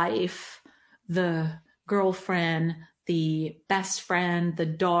 the wife, the girlfriend, the best friend, the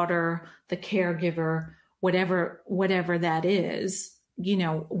daughter, the caregiver, whatever that is. You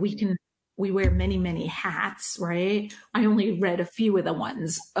know, we wear many, many hats, right? I only read a few of the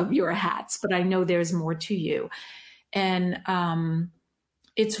ones of your hats, but I know there's more to you. And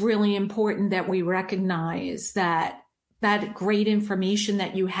it's really important that we recognize that great information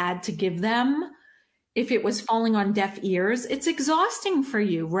that you had to give them, if it was falling on deaf ears, it's exhausting for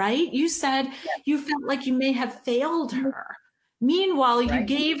you, right? You said you felt like you may have failed her. Meanwhile, you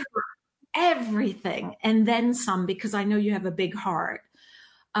gave her everything and then some, because I know you have a big heart.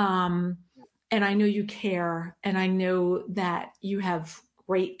 And I know you care. And I know that you have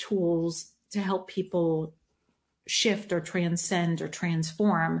great tools to help people shift or transcend or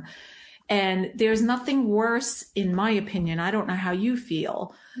transform. And there's nothing worse, in my opinion, I don't know how you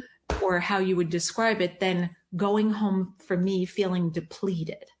feel or how you would describe it, than going home for me feeling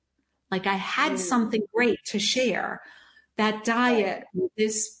depleted. Like I had something great to share. That diet,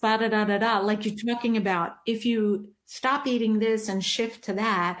 this da-da-da-da-da, like you're talking about, if you stop eating this and shift to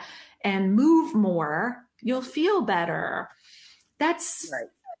that and move more, you'll feel better. That's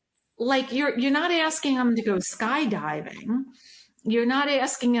like, you're not asking them to go skydiving. You're not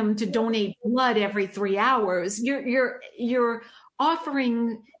asking them to donate blood every 3 hours. You're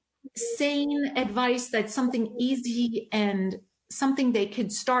offering sane advice that's something easy and something they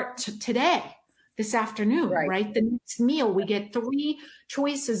could start today, this afternoon, right? The next meal, we get 3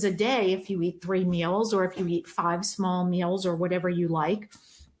 choices a day if you eat 3 meals, or if you eat 5 small meals or whatever you like.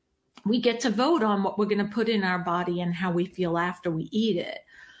 We get to vote on what we're going to put in our body and how we feel after we eat it.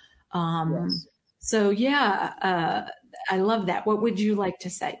 So yeah, I love that. What would you like to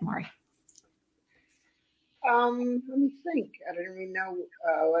say, Mari? Let me think. I don't even know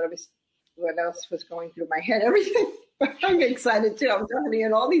what else was going through my head. Everything. I'm excited too. I'm talking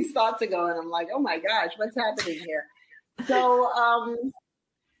and all these thoughts are going. I'm like, oh my gosh, what's happening here? So,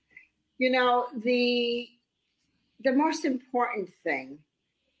 you know, the most important thing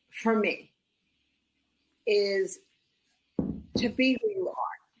for me is to be who you are.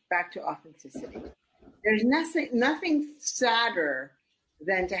 Back to authenticity. There's nothing sadder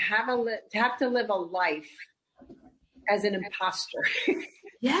than to have to live a life as an imposter.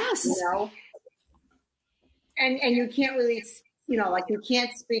 Yes. You know, and you can't really, you know, like you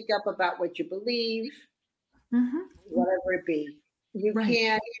can't speak up about what you believe, whatever it be. You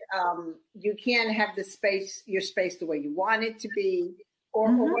can't have your space the way you want it to be, or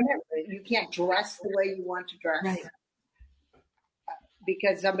whatever. You can't dress the way you want to dress.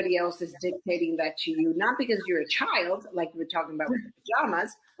 Because somebody else is dictating that to you, not because you're a child, like we were talking about with the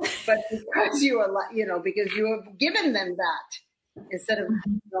pajamas, but because you are, you know, because you have given them that instead of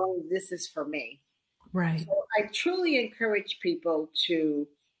knowing this is for me. Right. So I truly encourage people to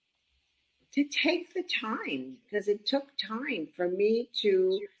to take the time, because it took time for me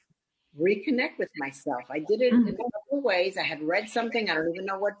to reconnect with myself. I did it in a couple of ways. I had read something, I don't even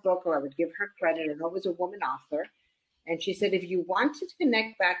know what book, or I would give her credit. I know it was a woman author. And she said, if you want to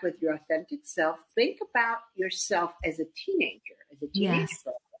connect back with your authentic self, think about yourself as a teenager, as a teenage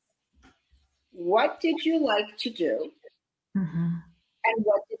girl. What did you like to do? And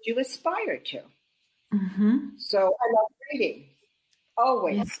what did you aspire to? So I love reading.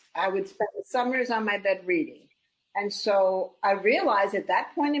 Always. I would spend the summers on my bed reading. And so I realized at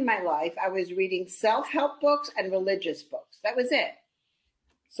that point in my life, I was reading self-help books and religious books. That was it.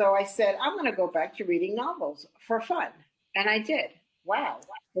 So I said, I'm going to go back to reading novels for fun. And I did. Wow,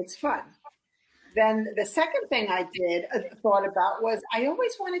 it's fun. Then the second thing I thought about was I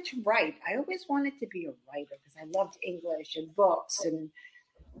always wanted to write. I always wanted to be a writer because I loved English and books and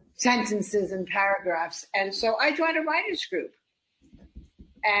sentences and paragraphs. And so I joined a writers group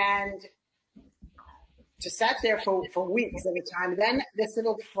and just sat there for weeks at a time. Then this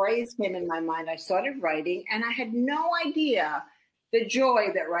little phrase came in my mind. I started writing, and I had no idea the joy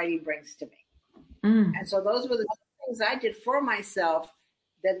that writing brings to me. And so those were the things I did for myself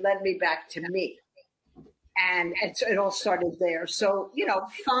that led me back to me. And so it all started there. So,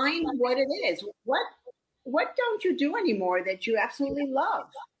 find what it is. What don't you do anymore that you absolutely love?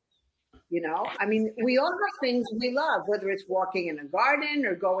 I mean, we all have things we love, whether it's walking in a garden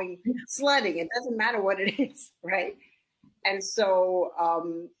or going sledding. It doesn't matter what it is, right? And so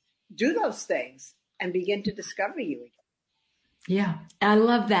do those things and begin to discover you again. Yeah, I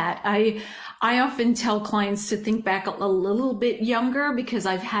love that. I often tell clients to think back a little bit younger because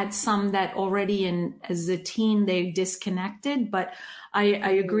I've had some that already as a teen, they disconnected, but I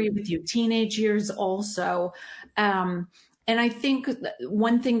agree with you. Teenage years also. And I think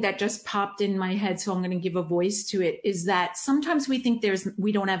one thing that just popped in my head, so I'm going to give a voice to it, is that sometimes we think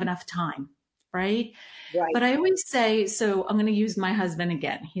we don't have enough time, right? But I always say, so I'm going to use my husband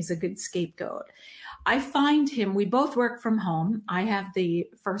again. He's a good scapegoat. I find him, we both work from home. I have the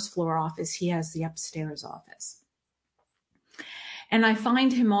first floor office. He has the upstairs office. And I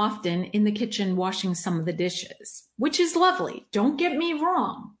find him often in the kitchen washing some of the dishes, which is lovely. Don't get me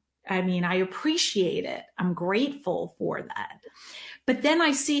wrong. I mean, I appreciate it. I'm grateful for that. But then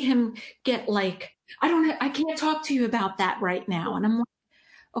I see him get like, I can't talk to you about that right now. And I'm like,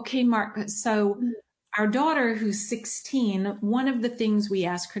 okay, Mark. So our daughter, who's 16, one of the things we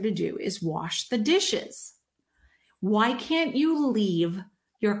ask her to do is wash the dishes. Why can't you leave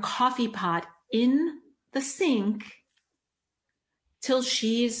your coffee pot in the sink till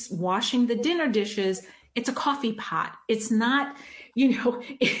she's washing the dinner dishes? It's a coffee pot. It's not,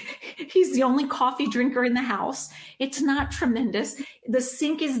 he's the only coffee drinker in the house. It's not tremendous. The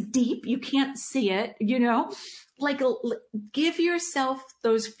sink is deep. You can't see it, like give yourself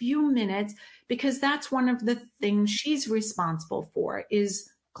those few minutes, because that's one of the things she's responsible for, is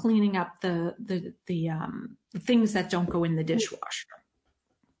cleaning up the things that don't go in the dishwasher.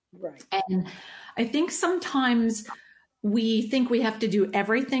 Right. And I think sometimes we think we have to do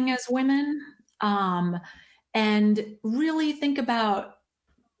everything as women, and really think about,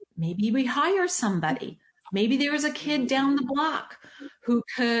 maybe we hire somebody. Maybe there's a kid down the block who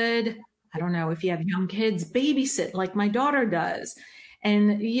could, I don't know, if you have young kids, babysit like my daughter does.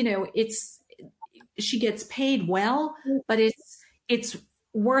 And, she gets paid well, but it's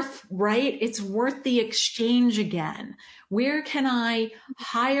worth, right? It's worth the exchange again. Where can I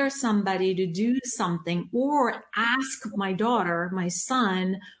hire somebody to do something, or ask my daughter, my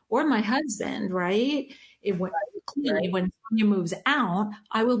son, or my husband, right? Clearly, when Sonia moves out,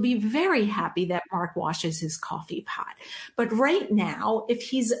 I will be very happy that Mark washes his coffee pot. But right now, if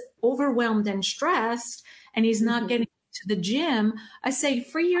he's overwhelmed and stressed and he's not getting to the gym, I say,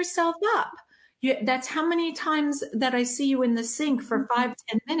 free yourself up. That's how many times that I see you in the sink for 5-10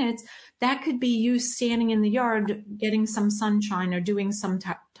 minutes. That could be you standing in the yard getting some sunshine or doing some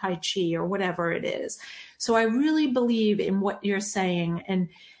Tai Chi or whatever it is. So I really believe in what you're saying,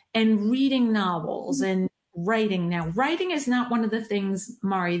 and reading novels and writing. Now, writing is not one of the things,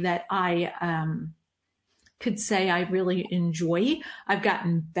 Mari, that I could say I really enjoy. I've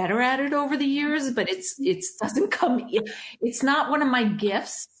gotten better at it over the years, but it's not one of my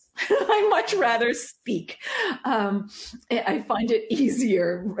gifts. I much rather speak. I find it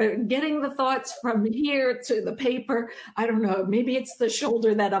easier getting the thoughts from here to the paper. I don't know. Maybe it's the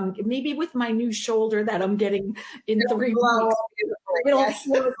shoulder maybe with my new shoulder that I'm getting in 3 weeks. It'll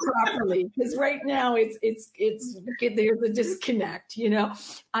flow properly, because right now it's there's a disconnect.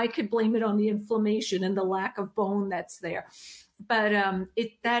 I could blame it on the inflammation and the lack of bone that's there, but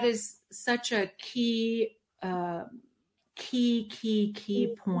that is such a key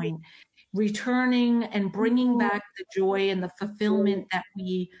point, returning and bringing back the joy and the fulfillment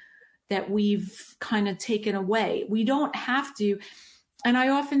that we've kind of taken away. We don't have to. And I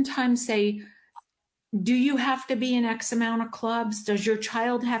oftentimes say, do you have to be in X amount of clubs? Does your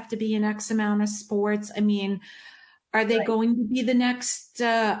child have to be in X amount of sports? I mean, are they going to be the next,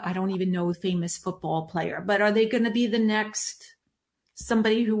 I don't even know, famous football player, but are they going to be the next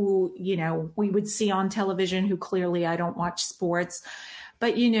somebody who, you know, we would see on television, who clearly I don't watch sports,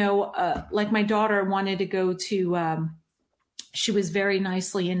 but, you know, like my daughter wanted to go to, she was very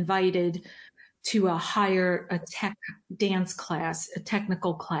nicely invited to a tech dance class, a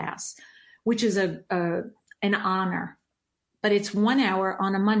technical class, which is an honor, but it's 1 hour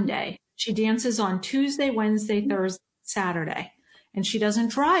on a Monday. She dances on Tuesday, Wednesday, Thursday, Saturday, and she doesn't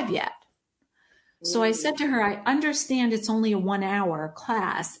drive yet. So I said to her, I understand it's only a 1 hour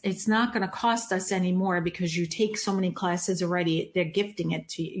class. It's not going to cost us any more because you take so many classes already. They're gifting it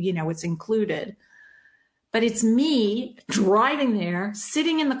to you, you know, it's included. But it's me driving there,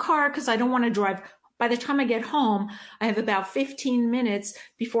 sitting in the car because I don't want to drive. By the time I get home, I have about 15 minutes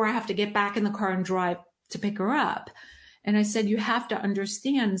before I have to get back in the car and drive to pick her up. And I said, you have to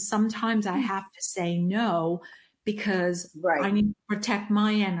understand, sometimes I have to say no because I need to protect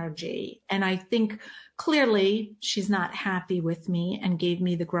my energy. And I think clearly she's not happy with me and gave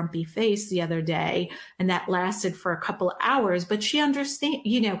me the grumpy face the other day. And that lasted for a couple of hours, but she understands,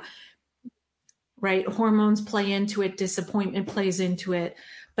 you know, right? Hormones play into it. Disappointment plays into it.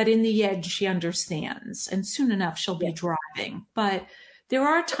 But in the end, she understands. And soon enough, she'll be driving. But there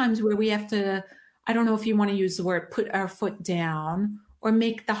are times where we have to, I don't know if you want to use the word, put our foot down or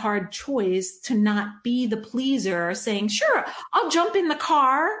make the hard choice to not be the pleaser, saying, sure, I'll jump in the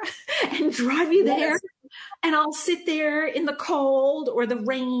car and drive you there. And I'll sit there in the cold or the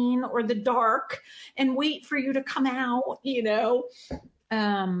rain or the dark and wait for you to come out, you know.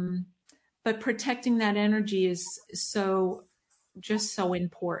 But protecting that energy is so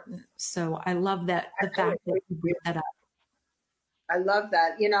important. So I love that, the fact that you bring that up. I love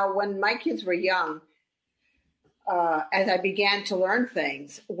that. You know, when my kids were young, as I began to learn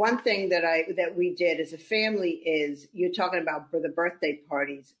things, one thing that we did as a family is, you're talking about for the birthday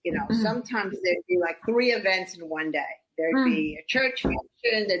parties, you know, sometimes there'd be like 3 events in one day. There'd be a church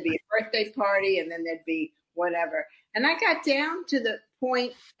function, there'd be a birthday party, and then there'd be whatever. And I got down to the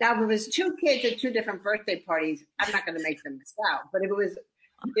point that if it was 2 kids at 2 different birthday parties, I'm not going to make them miss out. But if it was,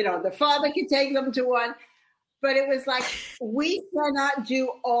 you know, the father could take them to one, but it was like, we cannot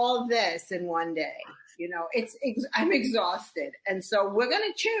do all this in one day. You know, I'm exhausted. And so we're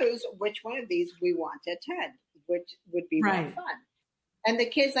going to choose which one of these we want to attend, which would be more fun. And the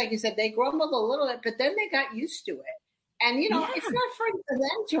kids, like you said, they grumbled a little bit, but then they got used to it. And, you know, it's not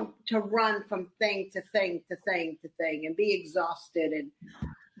for them to run from thing to thing to thing to thing and be exhausted and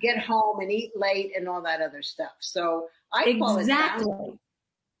get home and eat late and all that other stuff. So I call it boundaries.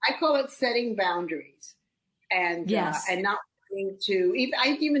 I call it setting boundaries and not wanting to,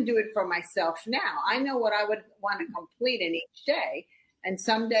 I even do it for myself now. I know what I would want to complete in each day. And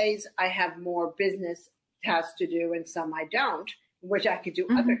some days I have more business tasks to do and some I don't, which I could do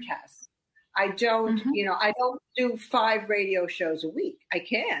other tasks. I don't, you know, I don't do 5 radio shows a week. I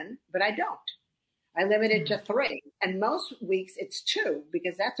can, but I don't. I limit it to 3. And most weeks it's 2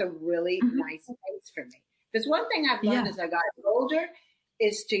 because that's a really nice pace for me. Because one thing I've learned as I got older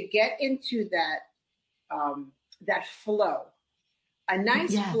is to get into that flow, a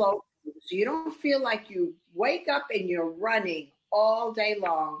nice flow. So you don't feel like you wake up and you're running all day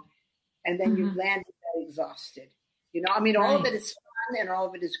long and then you land exhausted. You know, I mean, all of it is fun and all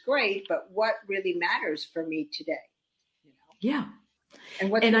of it is great, but what really matters for me today? You know? Yeah.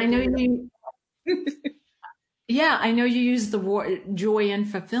 And I know you, I know you use the word joy and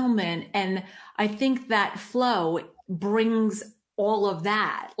fulfillment. And I think that flow brings all of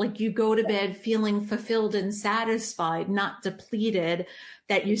that. Like you go to bed feeling fulfilled and satisfied, not depleted,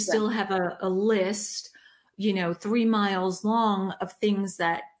 that you still have a list, you know, 3 miles long of things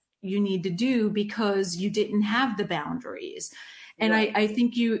that you need to do because you didn't have the boundaries. And I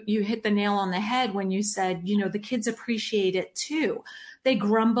think you hit the nail on the head when you said, you know, the kids appreciate it too. They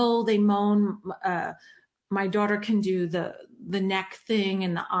grumble, they moan. My daughter can do the neck thing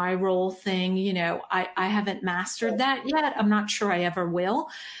and the eye roll thing. You know, I haven't mastered that yet. I'm not sure I ever will.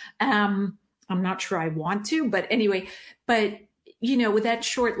 I'm not sure I want to, but anyway, you know, with that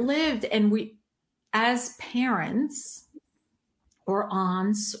short-lived, and we, as parents or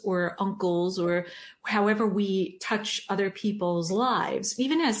aunts or uncles or however we touch other people's lives,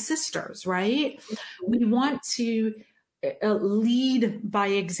 even as sisters, right? We want to lead by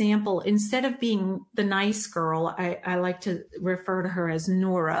example. Instead of being the nice girl, I like to refer to her as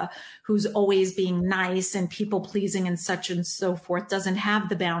Nora, who's always being nice and people pleasing and such and so forth, doesn't have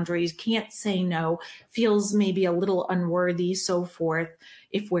the boundaries, can't say no, feels maybe a little unworthy, so forth,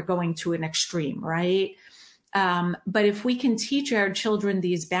 if we're going to an extreme, right? But if we can teach our children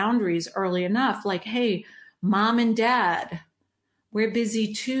these boundaries early enough, like, hey, mom and dad, we're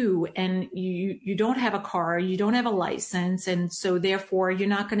busy too, and you don't have a car, you don't have a license, and so therefore you're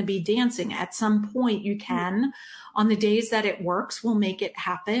not going to be dancing. At some point you can, on the days that it works, we'll make it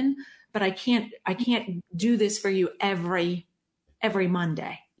happen, but I can't do this for you every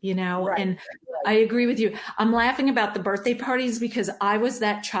Monday, Right. And I agree with you. I'm laughing about the birthday parties because I was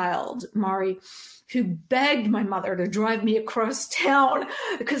that child, Mari, who begged my mother to drive me across town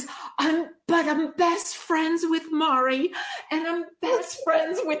because I'm best friends with Mari and I'm best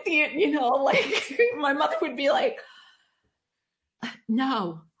friends with you, like my mother would be like,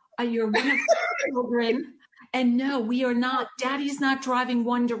 no, you're one of the children. And no, we are not. Daddy's not driving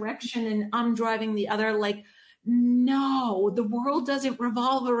one direction and I'm driving the other. Like, no, the world doesn't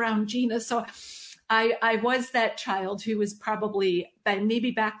revolve around Gina. So I was that child who was probably,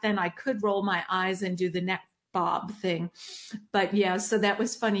 maybe back then I could roll my eyes and do the neck bob thing. But yeah, so that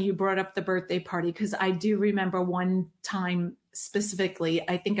was funny. You brought up the birthday party because I do remember one time specifically,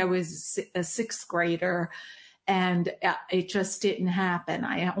 I think I was a sixth grader, and it just didn't happen.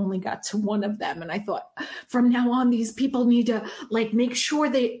 I only got to one of them. And I thought, from now on, these people need to like make sure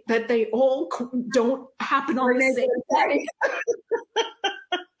that they all don't happen on the same day.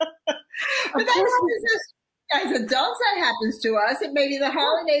 But that happens as adults. That happens to us. It may be the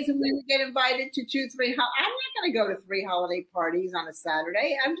holidays and we get invited to 2, 3. I'm not going to go to 3 holiday parties on a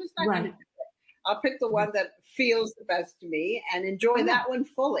Saturday. I'm just not going to do it. I'll pick the one that feels the best to me and enjoy that one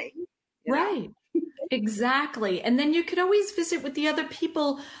fully. Right. Exactly. And then you could always visit with the other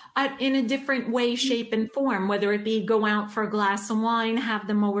people in a different way, shape, and form, whether it be go out for a glass of wine, have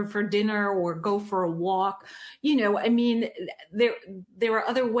them over for dinner, or go for a walk. I mean, there are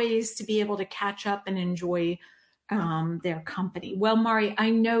other ways to be able to catch up and enjoy their company. Well, Mari, I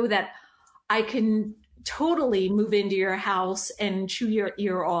know that I can totally move into your house and chew your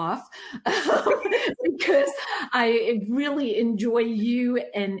ear off because I really enjoy you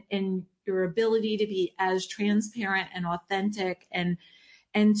and your ability to be as transparent and authentic and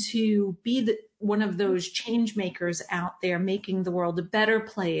to be one of those change makers out there, making the world a better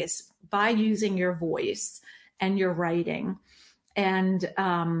place by using your voice and your writing and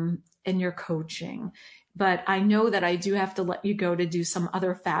your coaching. But I know that I do have to let you go to do some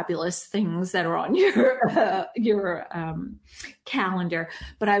other fabulous things that are on your calendar.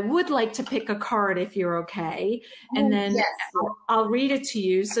 But I would like to pick a card if you're okay. And then yes. I'll read it to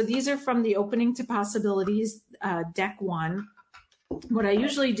you. So these are from the Opening to Possibilities, deck 1. What I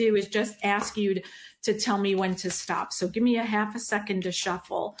usually do is just ask you to tell me when to stop. So give me a half a second to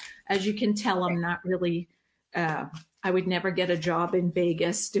shuffle. As you can tell, I'm not really, I would never get a job in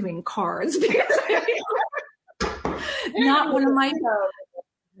Vegas doing cards because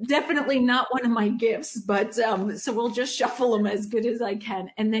definitely not one of my gifts, but so we'll just shuffle them as good as I can.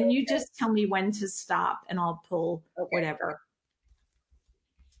 And then you just tell me when to stop and I'll pull whatever.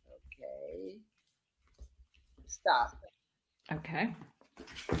 Okay. Stop. Okay.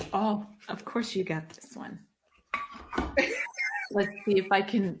 Oh, of course you got this one. Let's see if I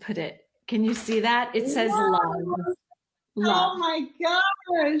can put it. Can you see that? It says love. Oh my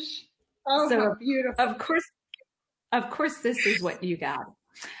gosh. Oh, so how beautiful. Of course, this is what you got.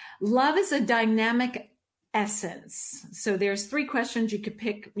 Love is a dynamic essence. So there's 3 questions you could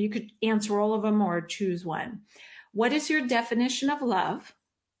pick. You could answer all of them or choose one. What is your definition of love?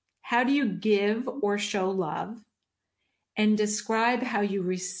 How do you give or show love? And describe how you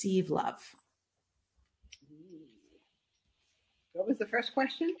receive love. What was the first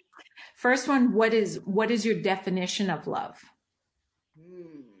question? First one, what is your definition of love?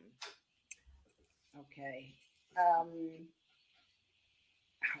 Okay.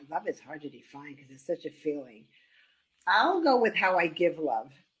 Love is hard to define because it's such a feeling. I'll go with how I give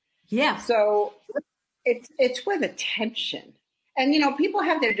love. Yeah. So it's with attention. And, people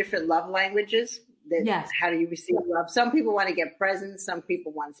have their different love languages. Yes. How do you receive love? Some people want to get presents. Some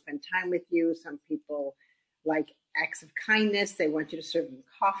people want to spend time with you. Some people like acts of kindness. They want you to serve them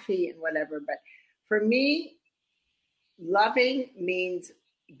coffee and whatever. But for me, loving means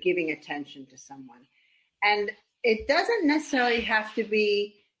giving attention to someone. And it doesn't necessarily have to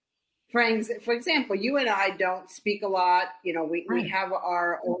be friends. For example, you and I don't speak a lot. We have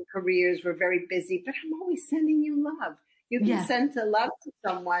our own careers. We're very busy, but I'm always sending you love. You can send love to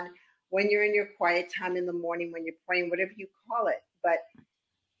someone when you're in your quiet time in the morning, when you're praying, whatever you call it. But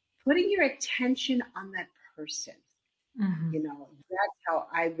putting your attention on that person, that's how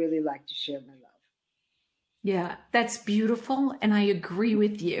I really like to share my love. Yeah, that's beautiful. And I agree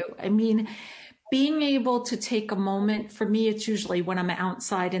with you. I mean, being able to take a moment, for me, it's usually when I'm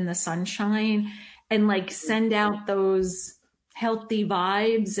outside in the sunshine and like send out those healthy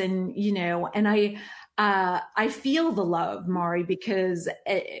vibes and, and I feel the love, Mari, because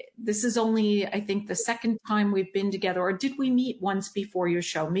this is only, I think, the second time we've been together. Or did we meet once before your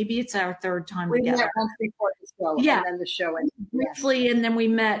show? Maybe it's our third time together. We met once before the show, yeah. And then the show. Briefly, and then we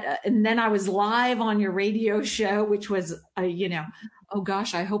met, and then I was live on your radio show, which was, oh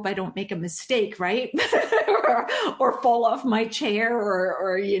gosh, I hope I don't make a mistake, right? or fall off my chair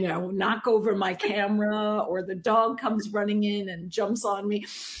or knock over my camera, or the dog comes running in and jumps on me,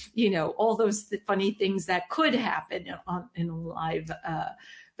 all those funny things that could happen in live.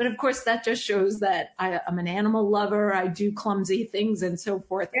 But of course, that just shows that I'm an animal lover. I do clumsy things and so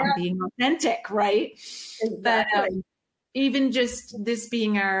forth. Yeah. I'm being authentic, right? Exactly. But even just this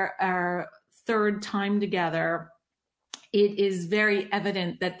being our third time together, it is very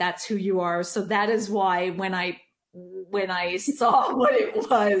evident that that's who you are. So that is why when I saw what it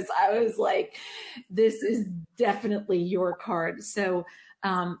was, I was like, this is definitely your card. So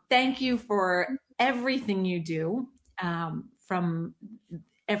thank you for everything you do, from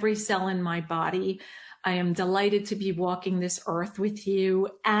every cell in my body. I am delighted to be walking this earth with you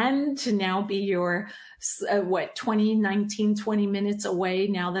and to now be your, 20 minutes away,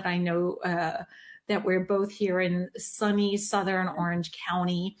 now that I know that we're both here in sunny Southern Orange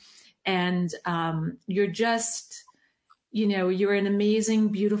County. And you're just, you're an amazing,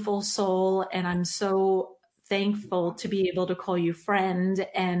 beautiful soul. And I'm so thankful to be able to call you friend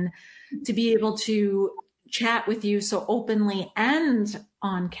and to be able to chat with you so openly and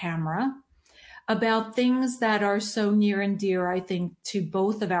on camera about things that are so near and dear, I think, to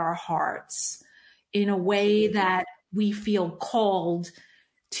both of our hearts, in a way that we feel called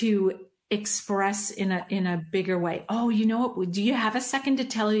to express in a bigger way. Oh, you know what? Do you have a second to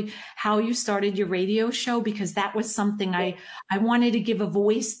tell you how you started your radio show? Because that was something I wanted to give a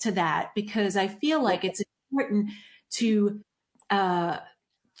voice to that, because I feel like it's important to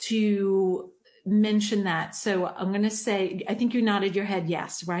mention that. So I'm going to say, I think you nodded your head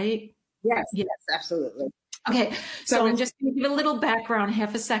yes, right? Yes, absolutely. Okay, so I'm just going to give a little background,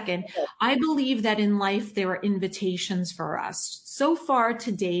 half a second. I believe that in life there are invitations for us. So far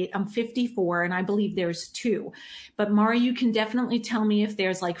to date, I'm 54, and I believe there's 2. But Mari, you can definitely tell me if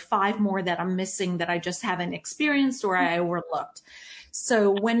there's like 5 more that I'm missing that I just haven't experienced or I overlooked.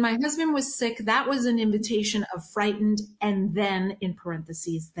 So when my husband was sick, that was an invitation of frightened and then, in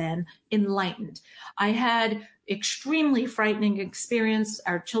parentheses, then enlightened. I had extremely frightening experience.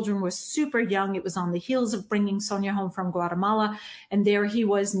 Our children were super young. It was on the heels of bringing Sonia home from Guatemala, and there he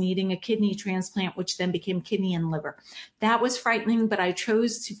was needing a kidney transplant, which then became kidney and liver. That was frightening, but I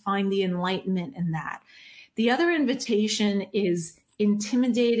chose to find the enlightenment in that. The other invitation is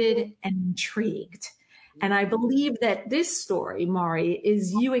intimidated and intrigued. And I believe that this story, Mari,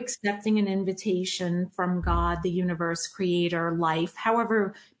 is you accepting an invitation from God, the universe, creator, life,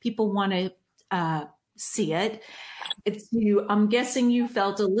 however people want to see it. It's you. I'm guessing you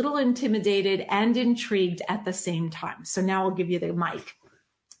felt a little intimidated and intrigued at the same time. So now I'll give you the mic.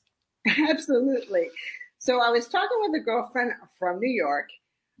 Absolutely. So I was talking with a girlfriend from New York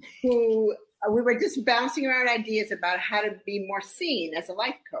who we were just bouncing around ideas about how to be more seen as a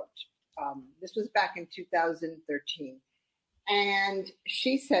life coach. This was back in 2013. And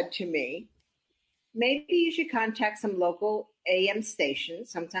she said to me, maybe you should contact some local AM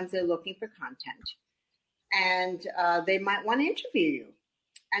stations. Sometimes they're looking for content. And they might want to interview you.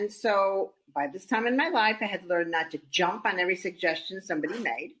 And so by this time in my life, I had learned not to jump on every suggestion somebody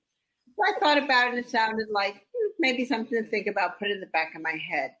made. So I thought about it and it sounded like maybe something to think about, put it in the back of my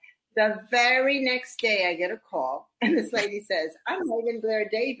head. The very next day, I get a call, and this lady says, I'm Megan Blair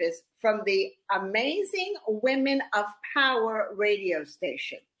Davis from the Amazing Women of Power radio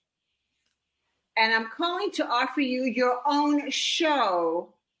station. And I'm calling to offer you your own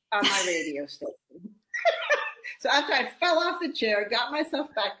show on my radio station. So after I fell off the chair, got myself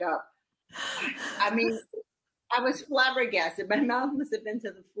back up, I mean, I was flabbergasted. My mouth must have been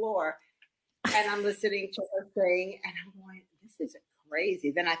to the floor. And I'm listening to her saying, and I'm going, this is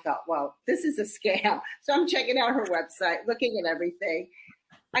crazy. Then I thought, well, this is a scam. So I'm checking out her website, looking at everything.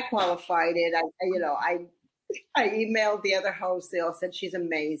 I qualified it. I emailed the other host. They all said she's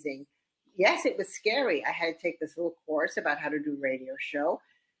amazing. Yes, it was scary. I had to take this little course about how to do a radio show.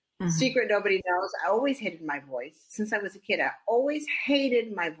 Secret nobody knows. I always hated my voice. Since I was a kid, I always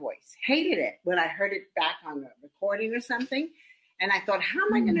hated my voice. Hated it when I heard it back on a recording or something. And I thought, how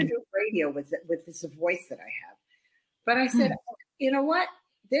am I going to do radio with this voice that I have? But I said, you know what?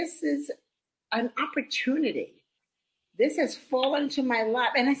 This is an opportunity. This has fallen to my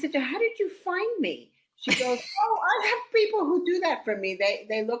lap. And I said to her, how did you find me? She goes, oh, I have people who do that for me.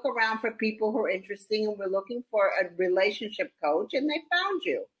 They look around for people who are interesting, and we're looking for a relationship coach, and they found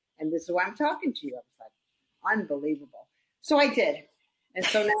you. And this is why I'm talking to you. I was like, unbelievable. So I did. And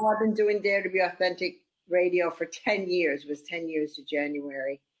so now I've been doing Dare to Be Authentic radio for 10 years. It was 10 years to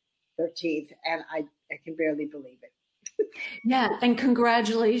January 13th. And I can barely believe it. Yeah. And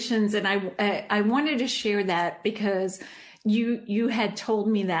congratulations. And I wanted to share that because you had told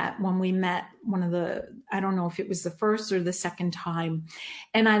me that when we met I don't know if it was the first or the second time.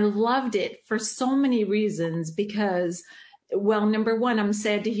 And I loved it for so many reasons because, well, number one, I'm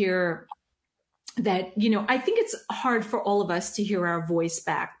sad to hear that, I think it's hard for all of us to hear our voice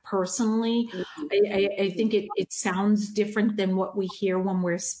back personally. I think it sounds different than what we hear when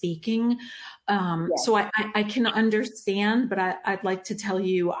we're speaking. So I can understand, but I'd like to tell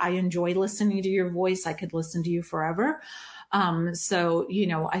you, I enjoy listening to your voice. I could listen to you forever. So,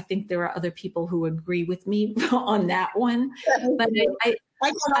 I think there are other people who agree with me on that one, but I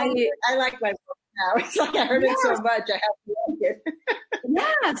like my voice now. It's like I heard it so much. I have to like it.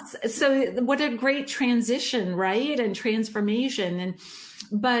 Yes. So what a great transition, right? And transformation.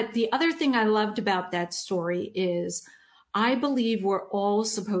 But the other thing I loved about that story is I believe we're all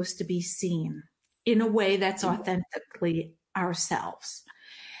supposed to be seen in a way that's authentically ourselves.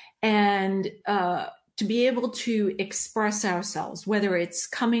 And, to be able to express ourselves, whether it's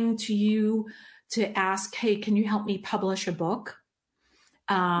coming to you to ask, hey, can you help me publish a book?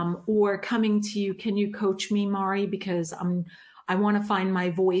 Or coming to you, can you coach me, Mari? Because I want to find my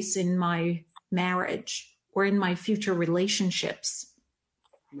voice in my marriage or in my future relationships,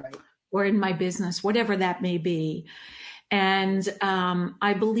 right, or in my business, whatever that may be. And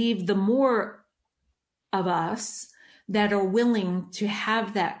I believe the more of us that are willing to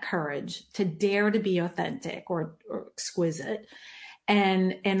have that courage to dare to be authentic or exquisite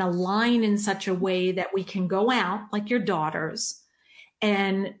and align in such a way that we can go out like your daughters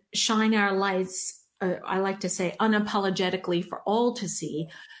and shine our lights, I like to say unapologetically for all to see,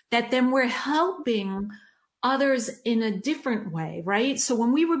 that then we're helping others in a different way, right? So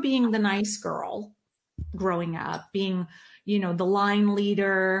when we were being the nice girl growing up, being, the line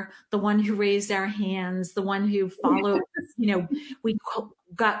leader, the one who raised our hands, the one who followed, we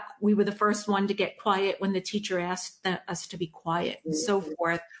were the first one to get quiet when the teacher asked us to be quiet and so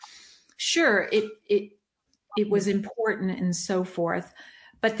forth. Sure, it was important and so forth,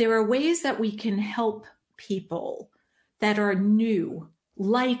 but there are ways that we can help people that are new,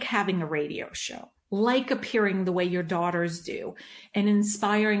 like having a radio show, like appearing the way your daughters do, and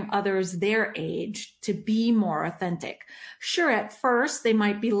inspiring others their age to be more authentic. Sure, at first, they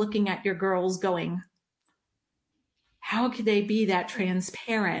might be looking at your girls going, how could they be that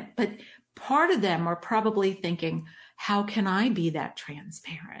transparent? But part of them are probably thinking, how can I be that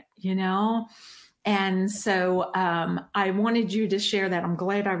transparent, And so I wanted you to share that. I'm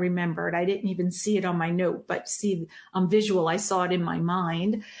glad I remembered. I didn't even see it on my note, but see, I'm visual. I saw it in my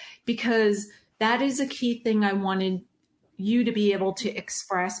mind because that is a key thing I wanted you to be able to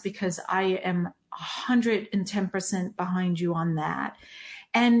express, because I am 110% behind you on that.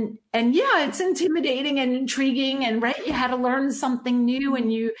 And yeah, it's intimidating and intriguing, and right, you had to learn something new,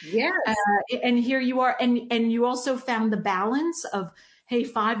 and and here you are, and you also found the balance of, hey,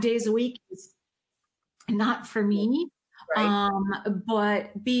 5 days a week is not for me. Right.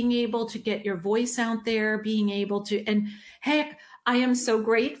 But being able to get your voice out there, being able to, and heck, I am so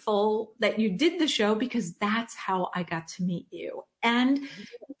grateful that you did the show, because that's how I got to meet you. And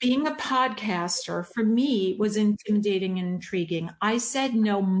being a podcaster for me was intimidating and intriguing. I said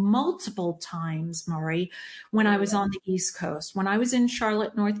no multiple times, Mari, when I was on the East Coast. When I was in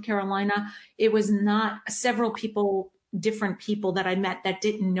Charlotte, North Carolina, it was not several people, different people that I met that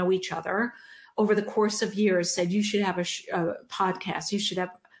didn't know each other over the course of years said, you should have a podcast. You should have.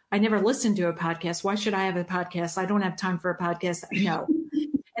 I never listened to a podcast. Why should I have a podcast? I don't have time for a podcast. No.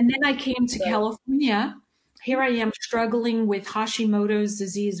 And then I came to California. Here I am struggling with Hashimoto's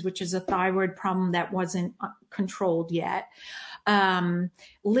disease, which is a thyroid problem that wasn't controlled yet.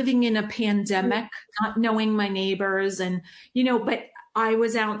 Living in a pandemic, not knowing my neighbors, and, but I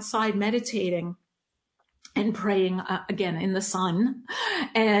was outside meditating and praying again in the sun.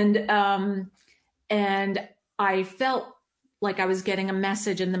 And I felt like I was getting a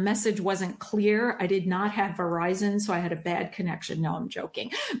message and the message wasn't clear. I did not have Verizon, so I had a bad connection. No, I'm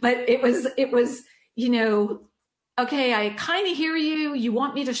joking. But it was, you know, okay, I kind of hear you. You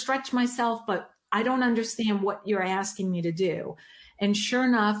want me to stretch myself, but I don't understand what you're asking me to do. And sure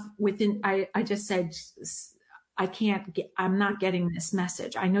enough, I just said, I'm not getting this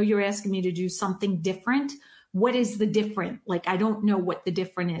message. I know you're asking me to do something different. What is the different? Like, I don't know what the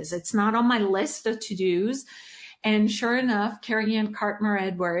different is. It's not on my list of to-dos. And sure enough, Carrie Ann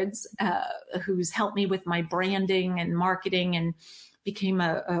Cartmer-Edwards, who's helped me with my branding and marketing and became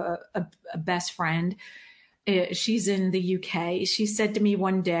a best friend, she's in the UK. She said to me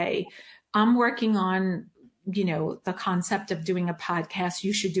one day, I'm working on, you know, the concept of doing a podcast.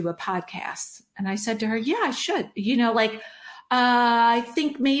 You should do a podcast. And I said to her, yeah, I should, you know, like, I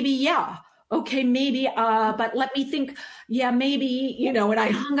think maybe, yeah. Okay, maybe, but let me think. Yeah, maybe, you know, and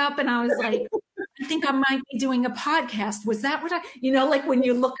I hung up and I was like, I think I might be doing a podcast. Was that what you know, like when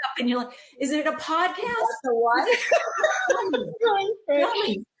you look up and you're like, is it a podcast? What? Tell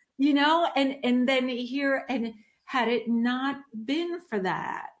me, you know, and then here, and had it not been for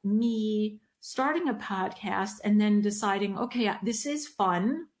that, me starting a podcast and then deciding, okay, this is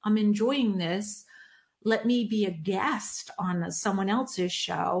fun. I'm enjoying this. Let me be a guest on someone else's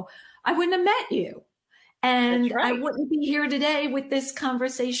show. I wouldn't have met you. And right. I wouldn't be here today with this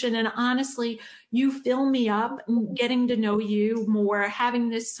conversation. And honestly, you fill me up. Getting to know you more, having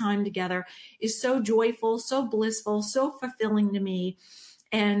this time together is so joyful, so blissful, so fulfilling to me,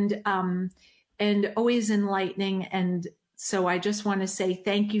 and always enlightening. And so I just want to say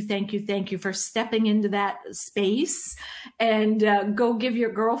thank you for stepping into that space. And go give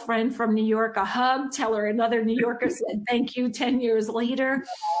your girlfriend from New York a hug. Tell her another New Yorker said thank you 10 years later.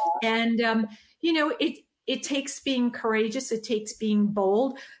 And, you know, it takes being courageous. It takes being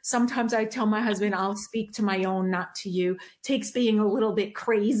bold. Sometimes I tell my husband, I'll speak to my own, not to you. It takes being a little bit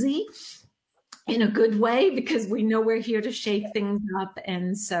crazy in a good way, because we know we're here to shake things up.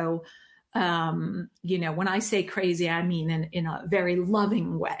 And so, you know, when I say crazy, I mean in a very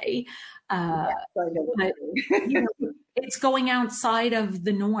loving way. But, you know, it's going outside of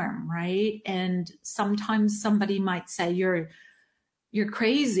the norm, right? And sometimes somebody might say, you're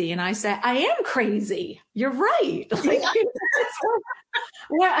crazy. And I say, I am crazy. You're right. Like,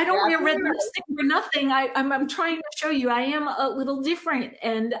 well, I don't wear red lipstick for nothing. I'm trying to show you I am a little different,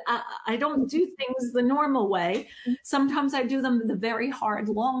 and I don't do things the normal way. Sometimes I do them the very hard,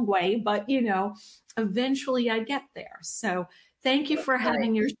 long way, but you know, eventually I get there. So thank you for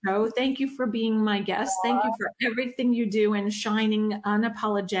having your show. Thank you for being my guest. Thank you for everything you do and shining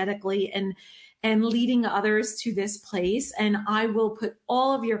unapologetically and leading others to this place. And I will put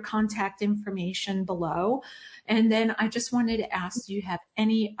all of your contact information below. And then I just wanted to ask, do you have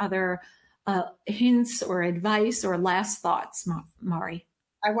any other hints or advice or last thoughts, Mari?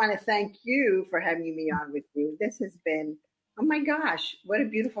 I want to thank you for having me on with you. This has been, oh my gosh, what a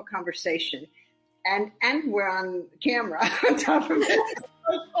beautiful conversation. And we're on camera on top of it.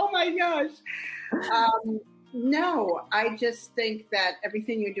 Oh my gosh. No, I just think that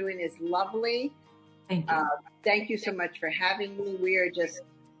everything you're doing is lovely. Thank you. Thank you so much for having me. We are just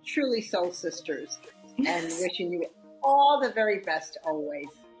truly soul sisters. And wishing you all the very best always.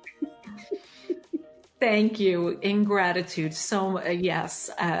 Thank you. In gratitude. So yes,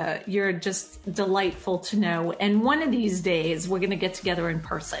 you're just delightful to know. And one of these days we're going to get together in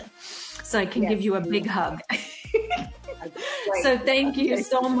person so I can give you a big hug. So thank you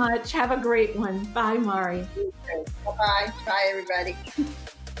so much. Have a great one. Bye, Mari. Bye-bye. Bye, everybody.